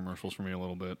overshadowed the commercials for me a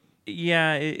little bit.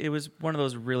 Yeah, it was one of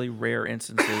those really rare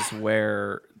instances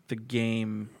where the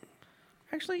game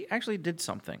actually did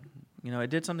something. It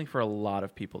did something for a lot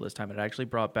of people this time. It actually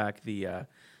brought back the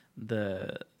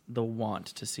want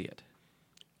to see it.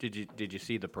 Did you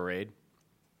see the parade?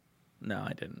 No,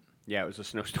 I didn't. Yeah, it was a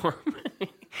snowstorm.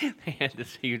 They had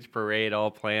this huge parade all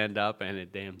planned up, and the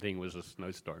damn thing was a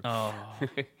snowstorm. Oh,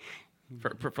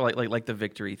 for like the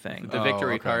victory thing. The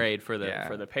victory okay. parade for the Yeah.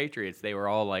 for the Patriots, they were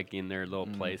all like in their little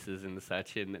places and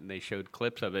such, and they showed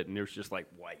clips of it, and it was just like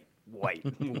white,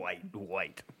 white,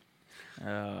 white.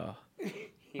 Oh.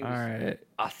 He All was right.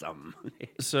 awesome.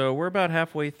 So we're about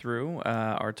halfway through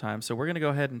our time, so we're going to go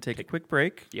ahead and take a quick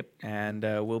break. Yep. And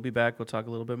we'll be back. We'll talk a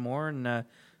little bit more, and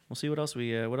we'll see what else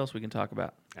we can talk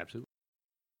about. Absolutely.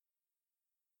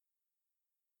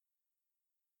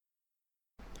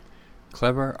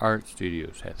 Clever Art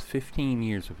Studios has 15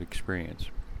 years of experience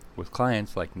with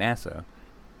clients like NASA,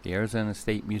 the Arizona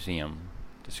State Museum,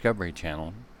 Discovery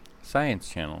Channel, Science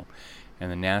Channel, and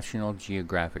the National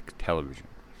Geographic Television.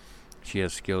 She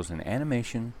has skills in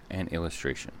animation and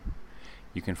illustration.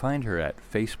 You can find her at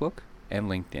Facebook and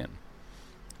LinkedIn.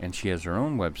 And she has her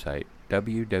own website,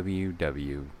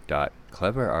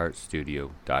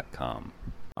 www.cleverartstudio.com.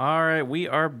 All right, we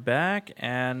are back,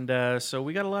 and so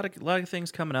we got a lot of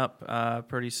things coming up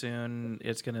pretty soon.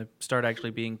 It's going to start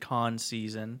actually being con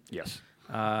season. Yes.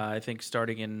 I think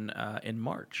starting in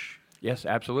March. Yes,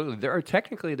 absolutely. There are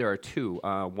two.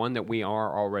 One that we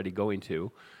are already going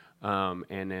to,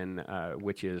 and then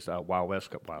which is Wild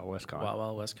West Con. Wild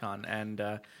West Con,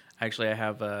 and actually I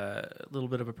have a little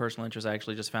bit of a personal interest. I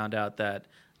actually just found out that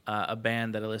a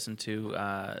band that I listen to.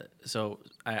 So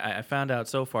I found out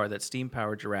so far that Steam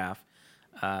Powered Giraffe,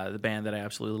 the band that I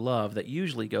absolutely love, that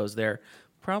usually goes there,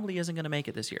 probably isn't going to make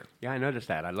it this year. Yeah, I noticed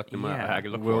that. I looked them Yeah. up. I could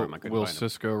look for them. I couldn't Will find them.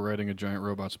 Cisco riding a giant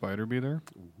robot spider be there?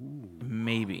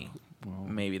 Maybe,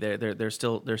 maybe there's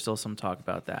still some talk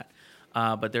about that.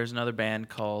 But there's another band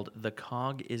called The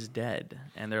Cog Is Dead,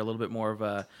 and they're a little bit more of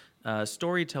a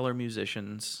storyteller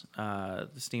musicians, the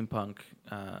steampunk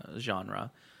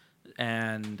genre.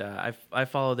 And I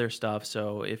follow their stuff,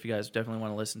 so if you guys definitely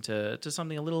want to listen to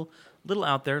something a little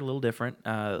out there, a little different,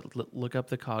 look up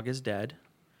The Cog Is Dead,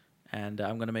 and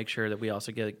I'm going to make sure that we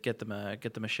also get them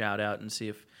a shout out and see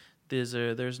if there's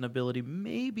an ability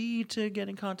maybe to get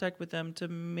in contact with them to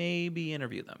maybe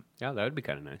interview them. Yeah, that would be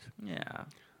kind of nice. Yeah,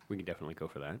 We can definitely go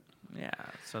for that. yeah.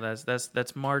 So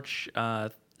that's March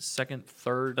 2nd,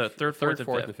 Third, 3rd, 4th, and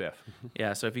 5th. and 5th.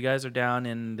 Yeah, so if you guys are down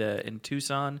in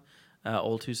Tucson,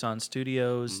 Old Tucson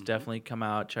Studios, definitely come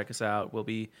out, check us out. We'll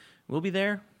be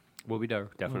there. We'll be there,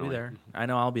 definitely. We'll be there. I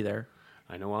know I'll be there.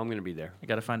 I know I'm going to be there. I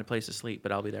got to find a place to sleep,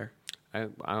 but I'll be there.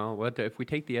 If we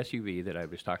take the SUV that I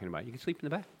was talking about, you can sleep in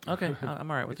the back. Okay, I'm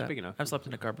all right with It's that. big enough. I've slept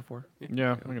in a car before.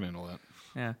 Yeah, we can handle that.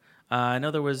 Yeah, I know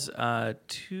there was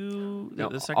two. No,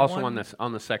 The second also one?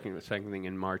 on the second thing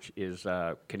in March is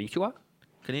Konnichiwa.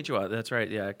 Konnichiwa. That's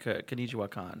right. Yeah, Konnichiwa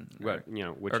Con. Right,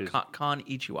 which or is Con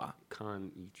Ichiwa.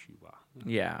 Konnichiwa.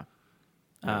 Yeah.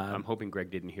 I'm hoping Greg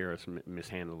didn't hear us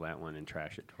mishandle that one and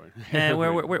trash it. And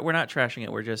we're not trashing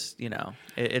it. We're just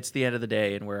it's the end of the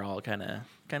day, and we're all kind of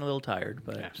a little tired.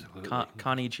 But Absolutely.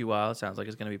 Konnichiwa sounds like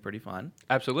it's going to be pretty fun.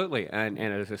 Absolutely, and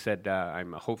as I said,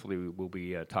 hopefully we'll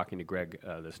be talking to Greg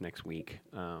this next week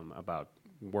about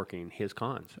working his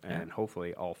cons, and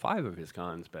hopefully all 5 of his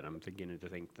cons. But I'm beginning to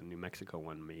think the New Mexico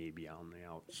one may be on the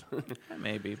outs.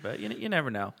 Maybe, but you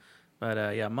never know.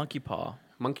 But yeah, Monkey Paw.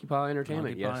 Monkey Paw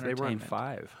Entertainment. Monkey Paw Yes, they run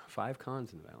Entertainment. five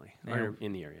cons in the valley, Yeah. or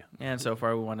in the area. And so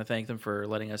far, we want to thank them for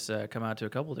letting us come out to a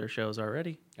couple of their shows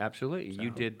already. Absolutely, you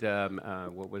did.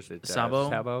 What was it?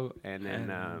 Sabo. and then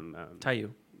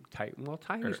Tayu. Well,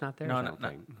 Tayu's not there. No, I no, don't no,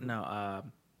 think. no.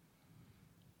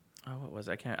 What was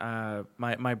it? I can't.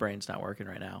 My brain's not working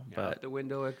right now. Out But the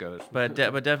window it goes. but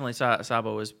definitely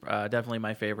Sabo was definitely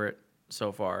my favorite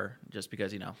so far, just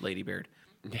because Lady Beard.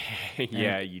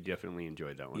 Yeah, you definitely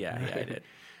enjoyed that one. Yeah, I did.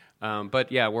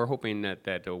 But yeah, we're hoping that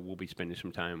we'll be spending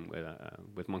some time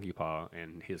with Monkey Paw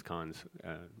and his cons,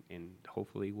 and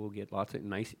hopefully we'll get lots of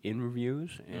nice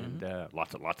interviews and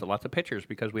lots of pictures,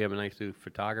 because we have a nice new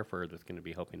photographer that's going to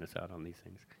be helping us out on these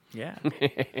things. Yeah.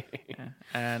 Yeah.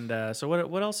 And so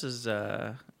what else is?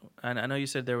 I know you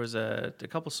said there was a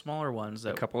couple smaller ones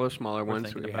that A couple of smaller we're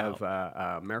ones. thinking We have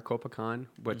Maricopa Con,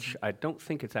 which I don't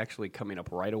think it's actually coming up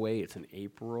right away. It's in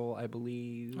April, I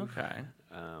believe. Okay.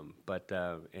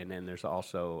 And then there's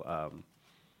also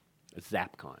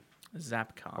ZapCon.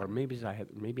 ZapCon. Or maybe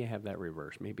I have that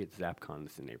reversed. Maybe it's ZapCon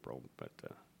that's in April, but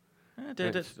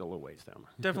it's still a little ways down.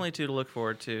 Definitely two to look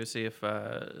forward to.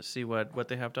 See what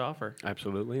they have to offer.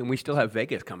 Absolutely, and we still have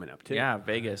Vegas coming up too. Yeah,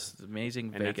 Vegas,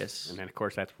 amazing and Vegas. and then of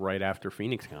course that's right after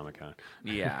Phoenix Comic Con.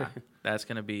 Yeah, that's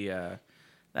gonna be fun.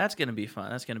 That's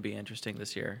gonna be interesting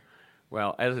this year.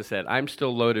 Well, as I said, I'm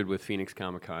still loaded with Phoenix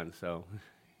Comic Con, so.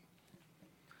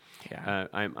 Yeah.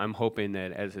 I'm hoping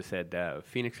that, as I said,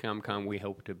 Phoenix Comic Con, we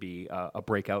hope to be a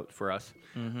breakout for us.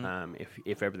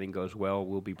 If everything goes well,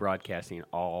 we'll be broadcasting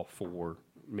all 4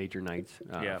 major nights: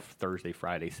 Thursday,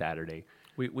 Friday, Saturday.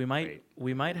 We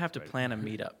might have to plan a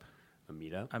meetup. A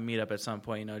meetup. a meetup at some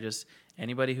point. Just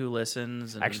anybody who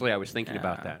listens. And, Actually, I was thinking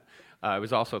about yeah. that. I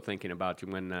was also thinking about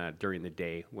when during the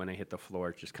day when I hit the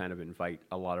floor, just kind of invite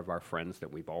a lot of our friends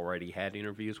that we've already had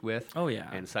interviews with. Oh, yeah.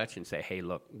 And such, and say, hey,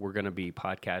 look, we're going to be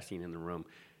podcasting in the room,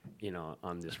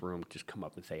 on this room. Just come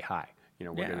up and say hi. We're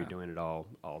going to Yeah. be doing it all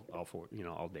for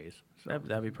all days. So.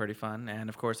 That'd be pretty fun, and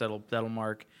of course that'll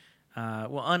mark,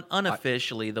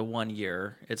 unofficially the 1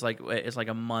 year. It's like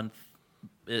a month.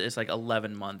 It's like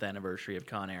 11-month anniversary of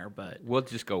Con Air, but We'll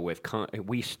just go with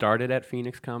we started at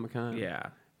Phoenix Comic Con. yeah,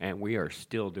 And we are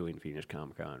still doing Phoenix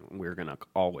Comic Con. We're going to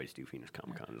always do Phoenix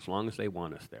Comic Con as long as they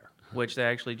want us there. which they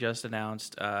actually just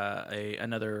announced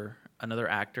another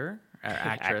actor or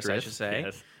actress, I should say,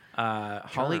 yes.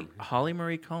 Holly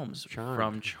Marie Combs Charmed.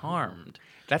 from Charmed.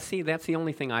 That's the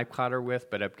only thing I've caught her with,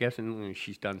 but I'm guessing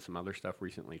she's done some other stuff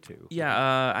recently too.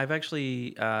 Yeah, I've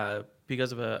actually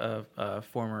because of a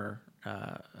former,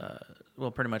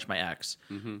 pretty much my ex.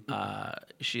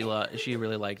 She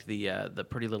really liked the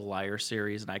Pretty Little Liars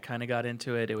series, and I kind of got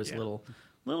into it. It was Yeah. a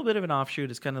little bit of an offshoot.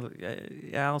 It's kind of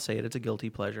I'll say it. It's a guilty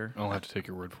pleasure. I'll have to take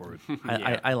your word for it.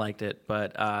 I liked it,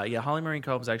 but Holly Marie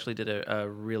Combs actually did a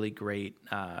really great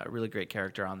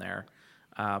character on there.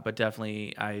 But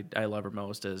definitely, I love her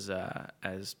most as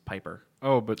Piper.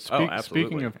 Oh, but speaking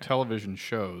absolutely. of television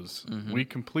shows, we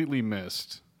completely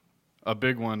missed a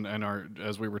big one. And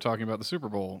as we were talking about the Super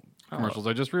Bowl commercials,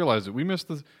 I just realized that we missed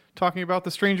talking about the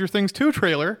Stranger Things 2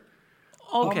 trailer.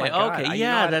 Okay, my God. okay, I-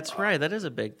 yeah, what? that's right. That is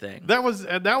a big thing. That was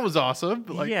awesome.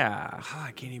 Yeah.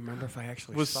 I can't even remember if I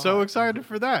actually Was saw so it. excited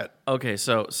for that. Okay,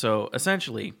 so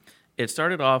essentially, it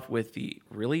started off with the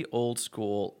really old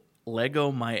school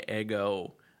Lego My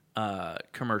Ego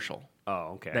commercial.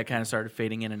 Oh, okay. That kind of started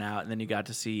fading in and out, and then you got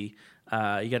to see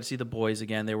the boys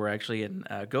again. They were actually in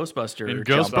Ghostbuster In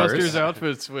jumpers. Ghostbusters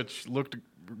outfits, which looked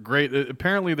great.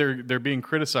 Apparently, they're being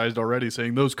criticized already,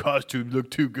 saying those costumes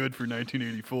look too good for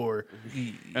 1984.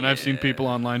 And I've seen people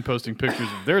online posting pictures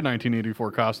of their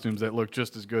 1984 costumes that look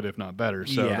just as good, if not better.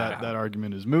 So Yeah. that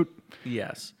argument is moot.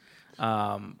 Yes,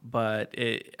 but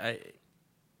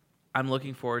I'm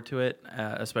looking forward to it,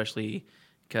 especially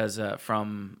because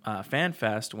from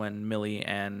FanFest when Millie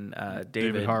and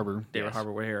David Harbour. Yes.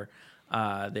 Harbour were here,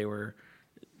 they were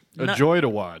A not- joy to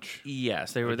watch.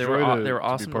 Yes, they were joy to be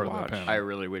awesome part to of that watch. panel. I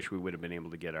really wish we would have been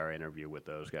able to get our interview with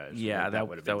those guys. Yeah, that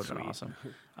would would have have been been sweet.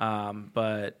 awesome.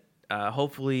 But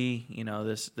hopefully,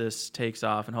 this takes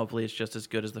off, and hopefully it's just as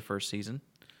good as the first season.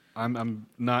 I'm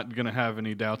not going to have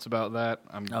any doubts about that.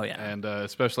 Oh, yeah. And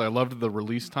especially, I loved the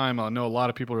release time. I know a lot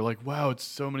of people are like, wow, it's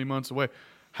so many months away.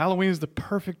 Halloween is the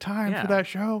perfect time Yeah. for that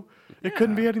show. It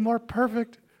couldn't be any more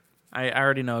perfect. I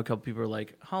already know a couple people are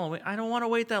like, Halloween, I don't want to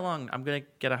wait that long. I'm going to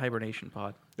get a hibernation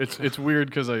pod. It's weird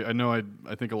because I know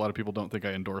I think a lot of people don't think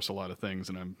I endorse a lot of things,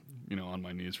 and I'm on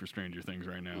my knees for Stranger Things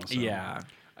right now. So. Yeah.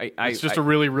 It's just a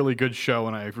really, really good show,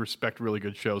 and I respect really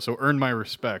good shows. So earn my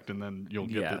respect, and then you'll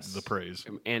get Yes. the praise.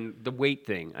 And the weight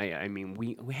thing, I mean,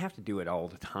 we have to do it all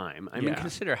the time. I mean, Yeah.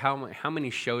 consider how many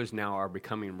shows now are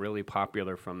becoming really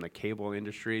popular from the cable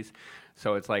industries.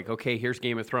 So it's like, okay, here's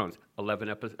Game of Thrones, 11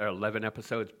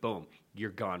 episodes, boom, you're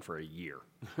gone for a year.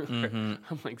 I'm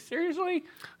like, seriously?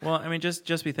 Well, I mean,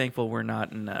 just be thankful we're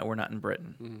not in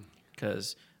Britain,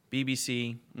 because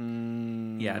BBC, I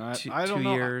don't 2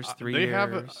 know. years, 3 They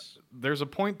years. There's a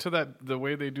point to that. The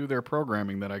way they do their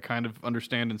programming that I kind of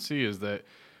understand and see is that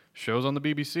shows on the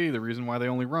BBC, the reason why they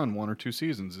only run 1 or 2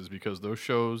 seasons is because those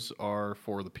shows are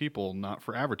for the people, not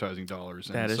for advertising dollars.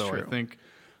 And That is so true. I think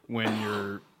when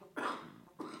you're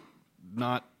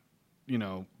not,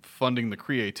 funding the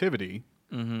creativity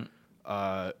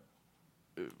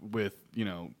with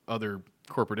other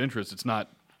corporate interests, it's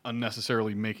not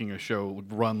unnecessarily making a show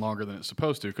run longer than it's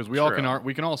supposed to, because we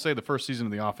can all say the first season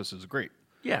of The Office is great,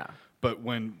 Yeah. but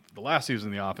when the last season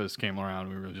of The Office came around,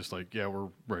 we were just like, yeah, we're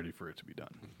ready for it to be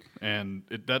done, and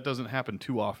that doesn't happen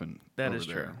too often. That over is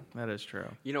there. true. That is true.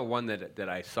 One that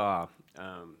I saw,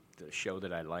 the show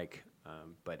that I like,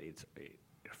 but it's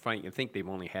funny. I think they've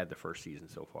only had the first season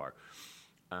so far.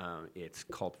 It's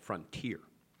called Frontier.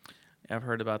 I've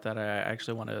heard about that. I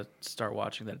actually want to start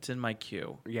watching that. It's in my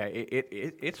queue. Yeah,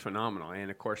 it's phenomenal,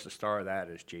 and of course the star of that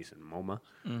is Jason Momoa,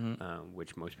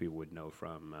 which most people would know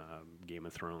from Game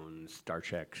of Thrones,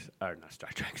 Stargate,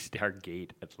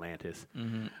 Atlantis.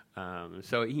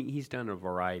 So he's done a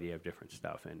variety of different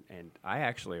stuff, and I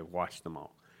actually have watched them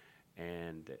all,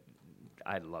 and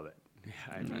I love it.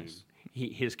 I mean,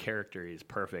 his character is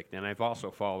perfect, and I've also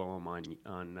followed him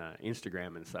on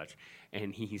Instagram and such.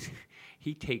 And he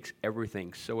takes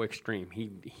everything so extreme.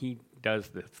 He does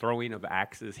the throwing of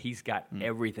axes. He's got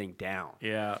everything down.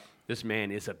 Yeah. This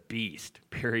man is a beast.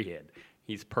 Period.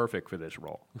 He's perfect for this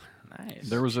role. Nice.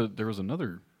 There was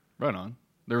another right on.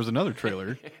 There was another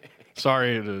trailer.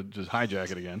 Sorry to just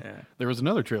hijack it again. Yeah. There was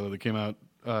another trailer that came out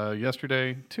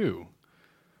yesterday too,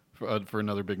 for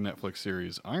another big Netflix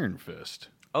series, Iron Fist.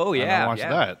 Oh, And yeah, I watched yeah.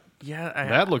 that. Yeah,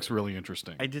 That looks really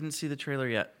interesting. I didn't see the trailer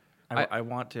yet. I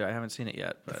want to. I haven't seen it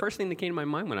yet. The But first thing that came to my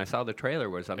mind when I saw the trailer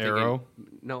was I'm Arrow?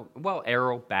 thinking, no, well,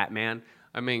 Arrow, Batman.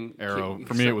 I mean, Arrow.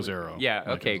 For me, it was Arrow. Yeah, Like,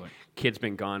 it okay. was like- Kid's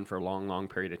been gone for a long, long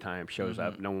period of time. Shows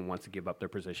up. No one wants to give up their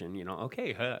position. You know,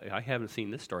 okay, I haven't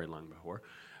seen this storyline before,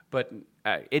 but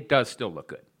it does still look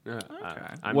good.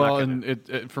 I'm well, not and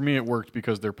it for me it worked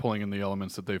because they're pulling in the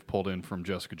elements that they've pulled in from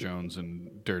Jessica Jones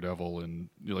and Daredevil, and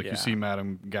Yeah. you see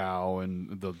Madame Gao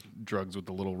and the drugs with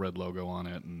the little red logo on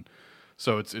it, and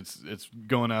so it's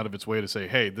going out of its way to say,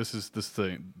 hey, this is the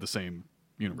same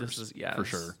universe. this is for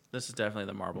sure. This is definitely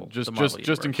the Marvel. Just the Marvel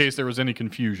just in universe. case there was any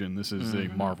confusion, this is a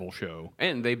Marvel show.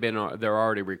 and they're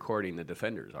already recording the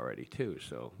Defenders already too.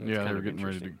 So it's Yeah, kind they're of getting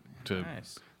ready interesting. to.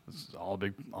 Nice. This is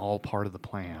all part of the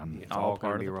plan. It's all all part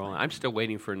going of to be the rolling. I'm still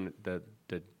waiting for the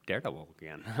Daredevil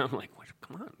again. I'm like, what?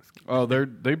 Come on. Oh,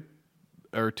 they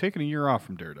are taking a year off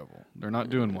from Daredevil. They're not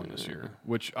doing one this year,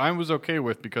 which I was okay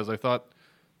with because I thought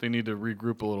they need to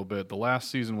regroup a little bit. The last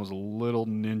season was a little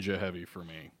ninja heavy for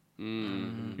me.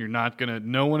 You're not gonna.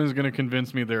 No one is gonna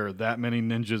convince me there are that many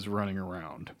ninjas running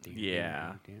around.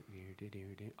 Yeah.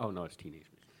 Oh no, it's Teenage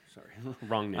Mutant. Sorry,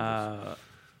 wrong ninjas.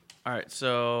 All right.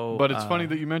 So. But it's funny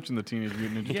that you mentioned the Teenage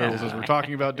Mutant Ninja Turtles as we're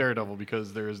talking about Daredevil,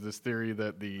 because there is this theory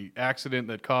that the accident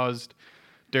that caused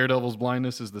Daredevil's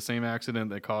blindness is the same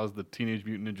accident that caused the Teenage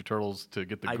Mutant Ninja Turtles to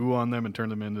get the goo on them and turn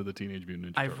them into the Teenage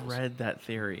Mutant Ninja I've Turtles. read that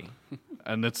theory.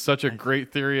 And it's such a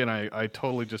great theory, and I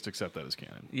totally just accept that as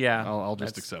canon. Yeah. I'll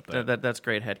just that's- accept that. That's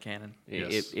great headcanon.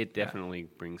 Yes. It definitely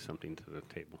brings something to the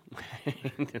table.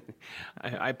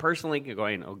 I personally go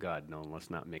going, oh God, no, let's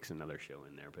not mix another show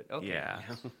in there. But okay. Yeah.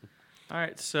 All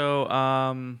right. So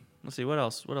let's see. What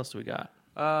else? What else do we got?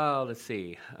 Let's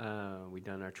see. We've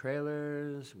done our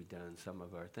trailers. We've done some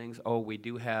of our things. Oh, we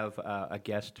do have a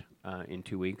guest in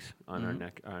 2 weeks on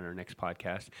our next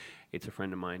podcast. It's a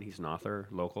friend of mine. He's an author,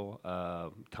 local,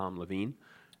 Tom Levine.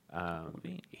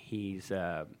 He's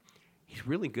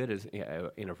really good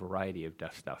in a variety of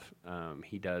stuff.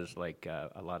 He does like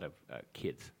a lot of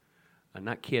kids,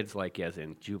 not kids like as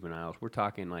in juveniles. We're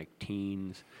talking like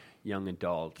teens, young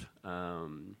adult.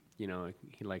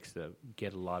 He likes to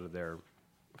get a lot of their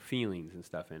feelings and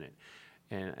stuff in it,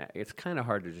 and it's kind of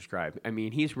hard to describe. I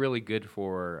mean, he's really good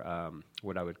for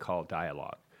what I would call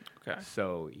dialogue. Okay.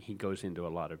 So he goes into a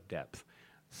lot of depth.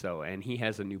 So, and he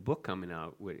has a new book coming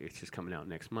out. It's just coming out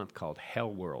next month called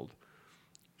Hell World.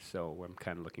 So I'm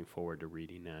kind of looking forward to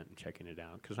reading that and checking it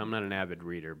out, because I'm not an avid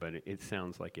reader, but it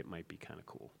sounds like it might be kind of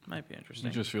cool. Might be It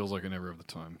interesting. just feels like I never have the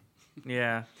time.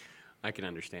 Yeah. I can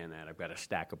understand that. I've got a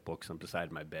stack of books on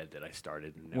beside my bed that I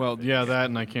started. And never Well, finished. yeah, that,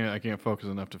 and I can't focus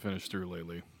enough to finish through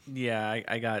lately. Yeah.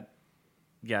 I got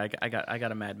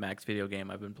a Mad Max video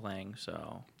game I've been playing.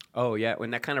 So. Oh yeah,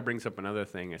 and that kind of brings up another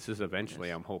thing. This is eventually.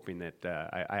 I'm hoping that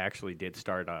I actually did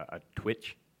start a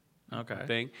Twitch Okay.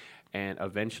 thing, and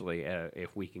eventually,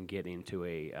 if we can get into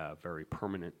a very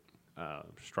permanent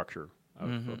structure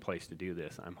of a place to do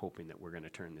this, I'm hoping that we're going to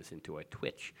turn this into a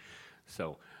Twitch.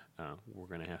 So we're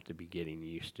going to have to be getting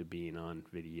used to being on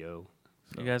video.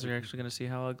 So You guys are actually gonna see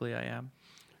how ugly I am.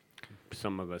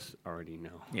 some of us already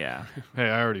know. Yeah. Hey,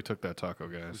 I already took that taco,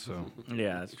 guys. So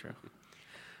Yeah, that's true.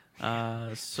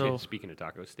 So Speaking of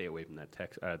tacos, stay away from that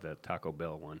the Taco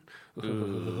Bell one.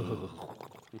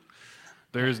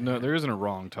 there isn't a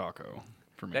wrong taco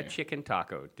for me. That chicken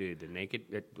taco, dude, the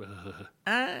naked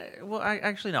well,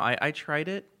 I tried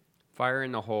it. fire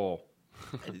in the hole.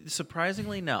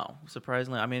 Surprisingly, no.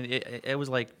 Surprisingly, I mean, it was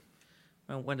like,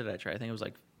 well, when did I try? I think it was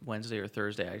like Wednesday or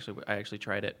Thursday. I actually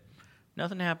tried it.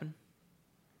 Nothing happened.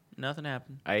 Nothing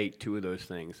happened. I ate 2 of those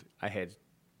things. I had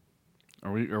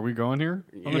Are we going here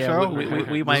on the Yeah, show? we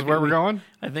This might is where be- we're going.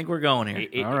 I think we're going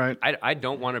here. All right. I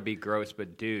don't want to be gross,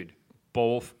 but dude,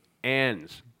 both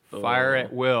ends fire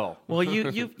at will. Well,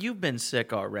 you've been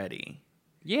sick already.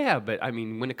 Yeah, but I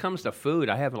mean, when it comes to food,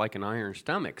 I have like an iron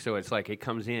stomach, so it's like it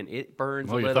comes in, it burns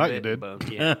Well, a you little thought bit. you did.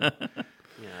 But yeah,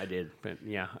 I did. But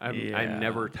yeah, I'm Yeah.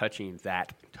 never touching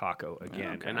that taco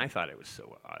again. Okay. And I thought it was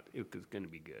so odd. It was going to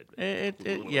be good.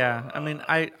 Yeah. I mean,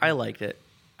 I liked it.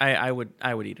 I would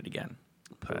eat it again.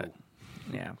 But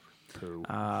yeah. Poo.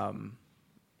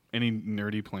 Any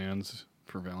nerdy plans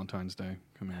for Valentine's Day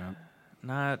coming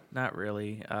up? Not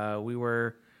really. We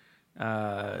were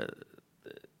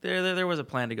there was a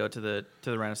plan to go to the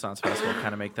Renaissance Festival,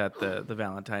 kind of make that the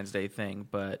Valentine's Day thing,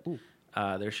 but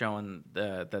they're showing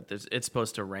that it's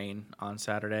supposed to rain on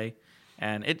Saturday,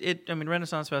 And I mean,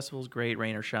 Renaissance Festival is great,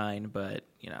 rain or shine, but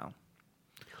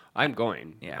I'm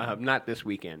going. Yeah. Not this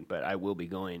weekend, but I will be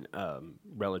going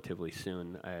relatively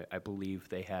soon. I believe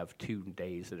they have 2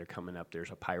 days that are coming up.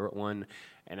 There's a pirate one,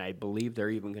 and I believe they're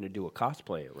even going to do a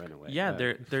cosplay at Runaway. yeah,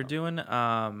 they're doing.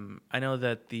 I know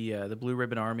that the Blue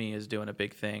Ribbon Army is doing a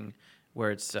big thing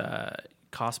where it's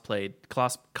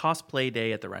cosplay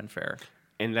day at the Ren Fair.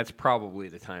 And that's probably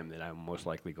the time that I will most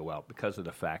likely go out because of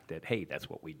the fact that, hey, that's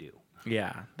what we do.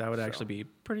 Yeah, that would actually be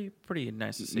pretty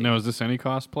nice to see. No, is this any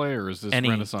cosplay or is this any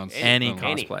Renaissance? any Oh.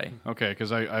 cosplay. Okay,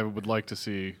 because I would like to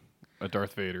see a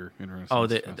Darth Vader in Renaissance. Oh,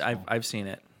 Festival. I've seen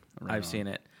it. I've seen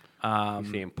it. You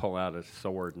see him pull out a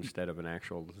sword instead of an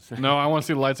actual. No, I want to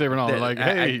see the lightsaber and all. They're like,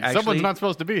 hey, actually- someone's not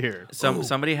supposed to be here.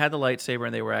 Somebody had the lightsaber,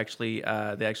 and they were actually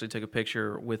they actually took a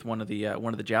picture with one of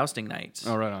the jousting knights.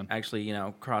 Oh, right on. Actually,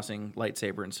 crossing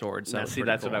lightsaber and swords. So Now, that was see,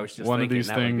 pretty that's what cool. I was just One of thinking. these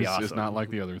That would be things is awesome. not like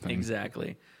the other thing.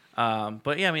 Exactly.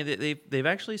 But yeah, I mean, they've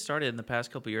actually started in the past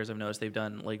couple of years. I've noticed they've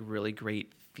done like really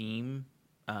great theme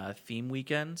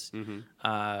weekends.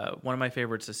 Mm-hmm. One of my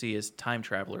favorites to see is Time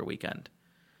Traveler Weekend,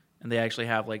 and they actually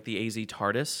have like the AZ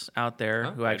TARDIS out there.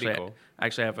 Oh, who that'd be actually cool.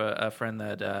 actually have a friend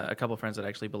that a couple of friends that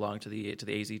actually belong to the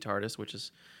AZ TARDIS, which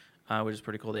is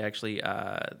pretty cool. They actually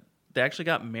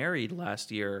got married last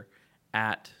year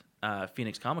at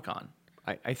Phoenix Comic Con.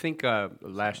 I think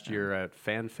last year at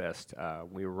FanFest,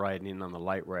 we were riding in on the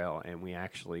light rail, and we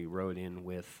actually rode in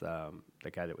with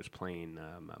the guy that was playing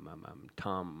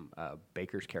Tom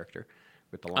Baker's character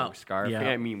with the long scarf. yeah.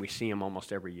 I mean, we see him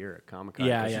almost every year at Comic Con.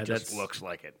 Yeah, It yeah, just that's- looks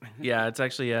like it. Yeah, it's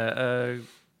actually a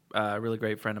really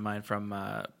great friend of mine from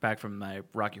back from my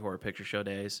Rocky Horror Picture Show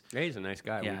days. Yeah, he's a nice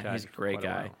guy. Yeah, We talked he's a for great quite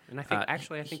guy. while. And I think Uh,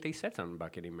 I think they said something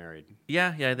about getting married.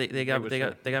 Yeah, they got was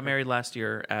they got married last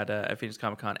year at Phoenix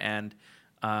Comic Con, and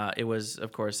it was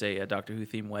of course a Doctor Who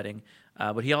themed wedding.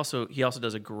 But he also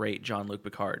does a great Jean-Luc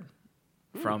Picard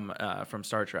from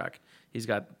Star Trek. He's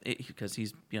got because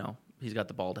he's got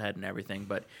the bald head and everything,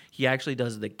 but he actually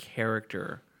does the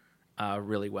character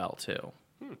really well too.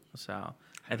 So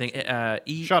I think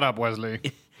Shut up, Wesley.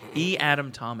 E.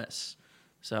 Adam Thomas.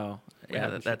 So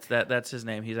yeah, that's his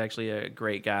name. He's actually a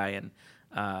great guy, and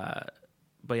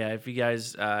but yeah, if you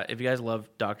guys love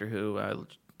Doctor Who,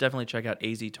 definitely check out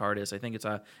AZ TARDIS. I think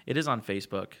it is on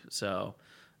Facebook. So,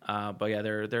 but yeah,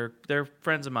 they're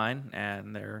friends of mine,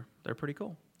 and they're pretty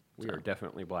cool. We are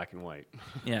definitely black and white.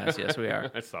 Yes, we are.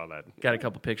 I saw that. Got a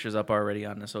couple pictures up already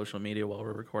on the social media while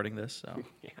we're recording this, so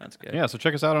that's good. Yeah, so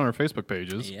check us out on our Facebook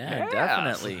pages Yeah, Yes.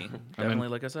 definitely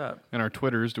look us up. and our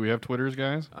Twitters. Do we have Twitters,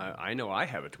 guys? I know I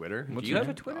have a Twitter. What's Do you your- have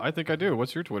a Twitter? I think I do.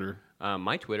 What's your Twitter?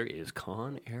 My Twitter is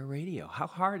Con Air Radio. How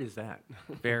hard is that?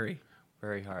 Very.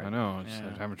 Very hard. I know.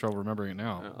 I'm having trouble remembering it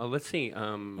now. Let's see.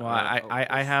 Well,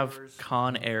 I have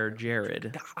Con Air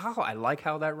Jared. Oh, I like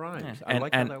how that rhymes. I And,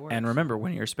 like how and, that works. and remember,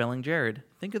 when you're spelling Jared,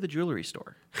 think of the jewelry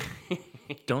store.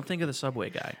 Don't think of the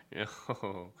Subway guy.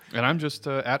 Oh. And I'm just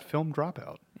at Film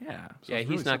Dropout. Yeah. Yeah, it's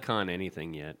he's really not con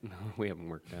anything yet. We haven't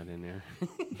worked that in there.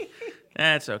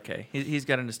 That's okay. He's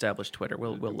got an established Twitter.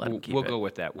 We'll let him keep it. We'll go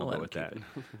with that. We'll We'll go let with him that.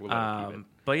 keep We'll let him keep it.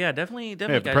 But yeah, definitely Hey, if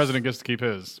guys. the president gets to keep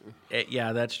his.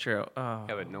 Yeah, that's true. Oh,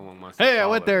 Yeah, but no one wants to Hey, I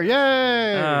follow went there. it.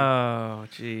 Yay! oh,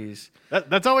 jeez.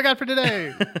 That's all we got for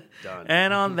today. Done.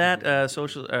 And on that,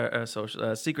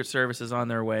 Secret Service is on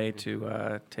their way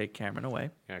to take Cameron away.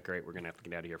 Yeah, great. We're going to have to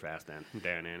get out of here fast then.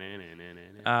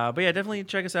 But yeah, definitely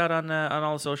check us out on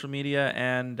all the social media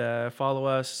and follow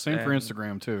us. Same for and-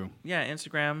 Instagram, too. Yeah,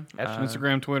 Instagram.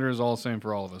 Instagram, Twitter is all the same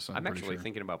for all of us. I'm pretty actually sure.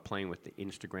 thinking about playing with the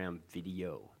Instagram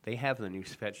video. They have the new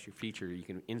feature. You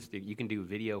can do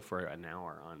video for an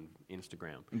hour on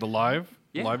Instagram. The live?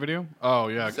 Yeah. Live video? Oh,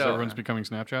 yeah, because So- everyone's becoming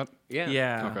Snapchat? Yeah.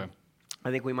 Yeah. Okay. I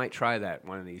think we might try that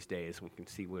one of these days. We can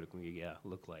see what we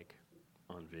look like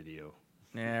on video.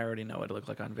 Yeah, I already know what it looked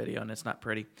like on video, and it's not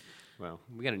pretty. Well,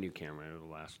 we got a new camera. It'll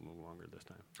last a little longer this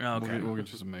time. Okay. We'll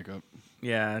get you some makeup.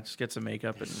 Yeah, just get some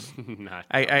makeup and. Not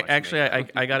I much actually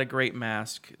makeup. I got a great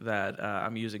mask that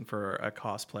I'm using for a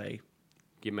cosplay.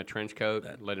 Give him a trench coat,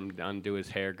 let him undo his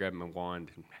hair, grab him a wand,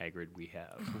 and Hagrid we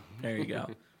have. There you go.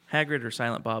 Hagrid or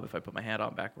Silent Bob if I put my hat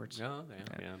on backwards. Oh,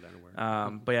 yeah, that'll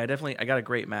work. But yeah, I got a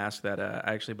great mask that I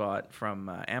actually bought from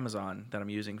Amazon that I'm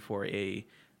using for a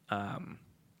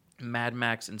Mad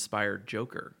Max inspired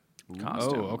Joker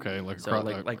costume. Oh, okay. Like, So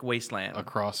like Wasteland. a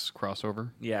crossover?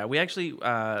 Yeah, we actually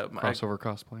Crossover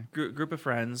cosplay? group of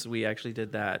friends. We actually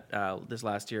did that this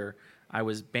last year. I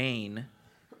was Bane,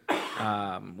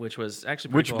 which was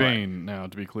actually pretty Which cool. Bane, now,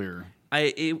 to be clear?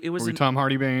 It was Were we an, Tom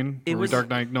Hardy Bane? it Were we was- Dark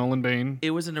Knight Nolan Bane?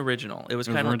 it was an original. It was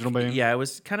was kind of original Bane? Yeah, it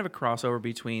was kind of a crossover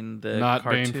between the Not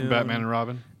cartoon. Bane from Batman and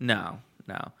Robin? No.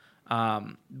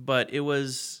 But it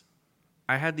was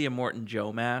I had the Immortan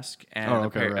Joe mask and Oh, a,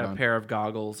 okay, right a on. pair of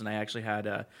goggles, and I actually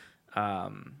had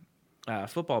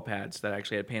football pads that I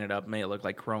actually had painted up, made it look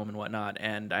like chrome and whatnot,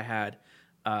 and I had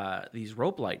these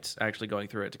rope lights actually going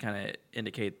through it to kind of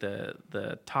indicate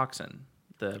the toxin,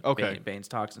 the Okay. Bane's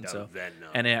toxin. So venom.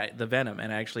 and the venom,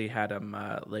 and I actually had them.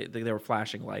 They were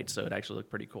flashing lights, so it actually looked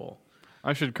pretty cool.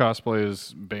 I should cosplay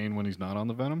as Bane when he's not on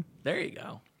the Venom. There you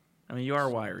go. I mean, you are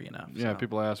wiry enough. Yeah, so.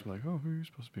 people ask me like, "Oh, who are you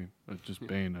supposed to be?" It's just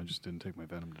Bane. I just didn't take my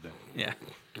Venom today. Yeah.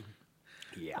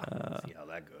 Yeah. See how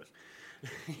that goes.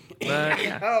 But,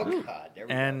 yeah. Oh God. There we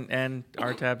go. And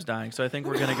our tab's dying, so I think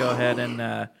we're gonna go ahead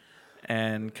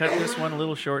and cut this one a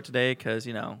little short today because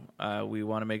we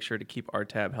want to make sure to keep our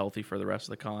tab healthy for the rest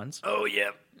of the cons. Oh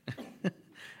yep.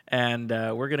 And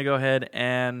we're gonna go ahead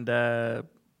and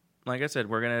like I said,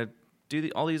 we're gonna do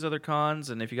all these other cons.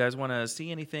 And if you guys want to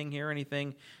see anything, hear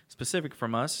anything specific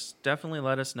from us, definitely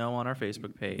let us know on our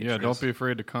Facebook page. Yeah, don't be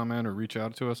afraid to comment or reach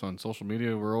out to us on social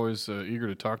media. We're always eager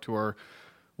to talk to our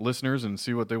listeners and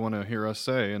see what they want to hear us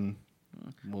say, and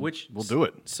we'll do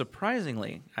it.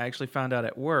 Surprisingly, I actually found out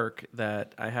at work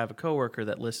that I have a coworker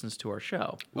that listens to our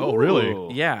show. Oh, really? Ooh.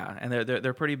 Yeah, and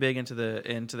they're pretty big into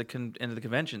the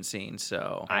convention scene.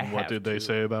 So I What have did they to.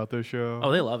 say about this show?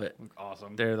 oh, they love it.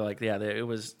 Awesome. They're like, yeah, they're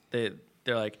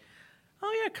like,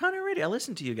 oh yeah, Con Air Radio. I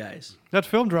listen to you guys. That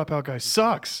film dropout guy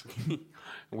sucks,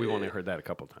 We've only heard that a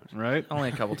couple times. right? Only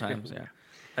a couple times, yeah,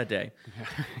 a day.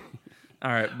 All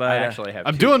right, but I actually have.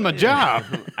 I'm two. doing my job.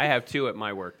 I have two at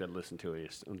my work that listen to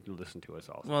us.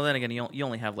 Also. well, then again, you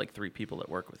only have like 3 people that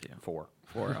work with you. Four.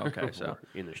 4, okay, so Four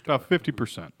in the store. About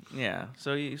 50%. yeah,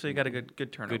 so you got a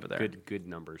good turnover there. Good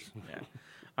numbers. Yeah.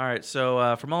 All right,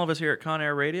 so from all of us here at Con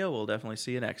Air Radio, we'll definitely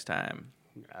see you next time.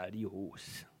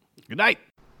 Adios. Good night.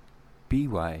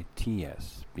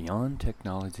 BYTS, Beyond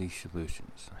Technology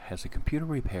Solutions, has a computer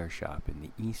repair shop in the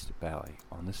East Valley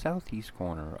on the southeast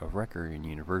corner of Recker and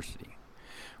University,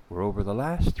 where over the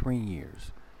last 3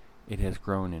 years, it has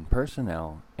grown in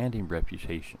personnel and in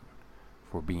reputation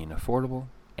for being affordable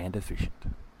and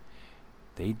efficient.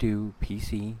 They do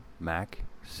PC, Mac,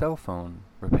 cell phone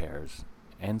repairs,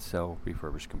 and sell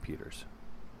refurbished computers.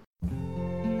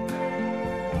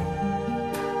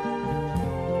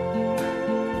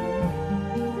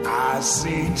 I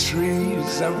see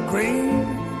trees of green,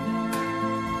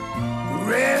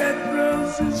 red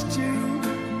roses too.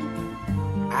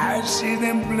 I see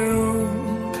them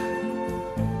bloom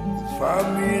for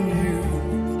me and you.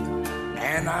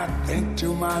 And I think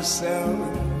to myself,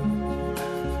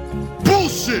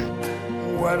 bullshit!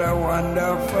 What a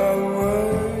wonderful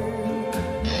world.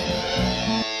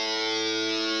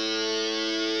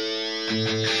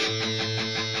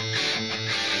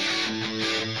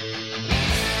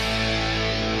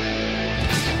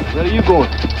 Where are you going?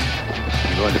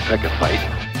 I'm going to pick a fight.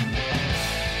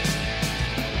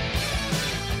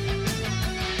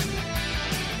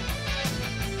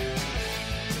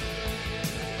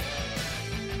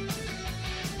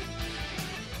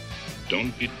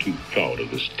 Don't be too proud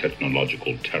of this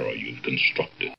technological terror you've constructed.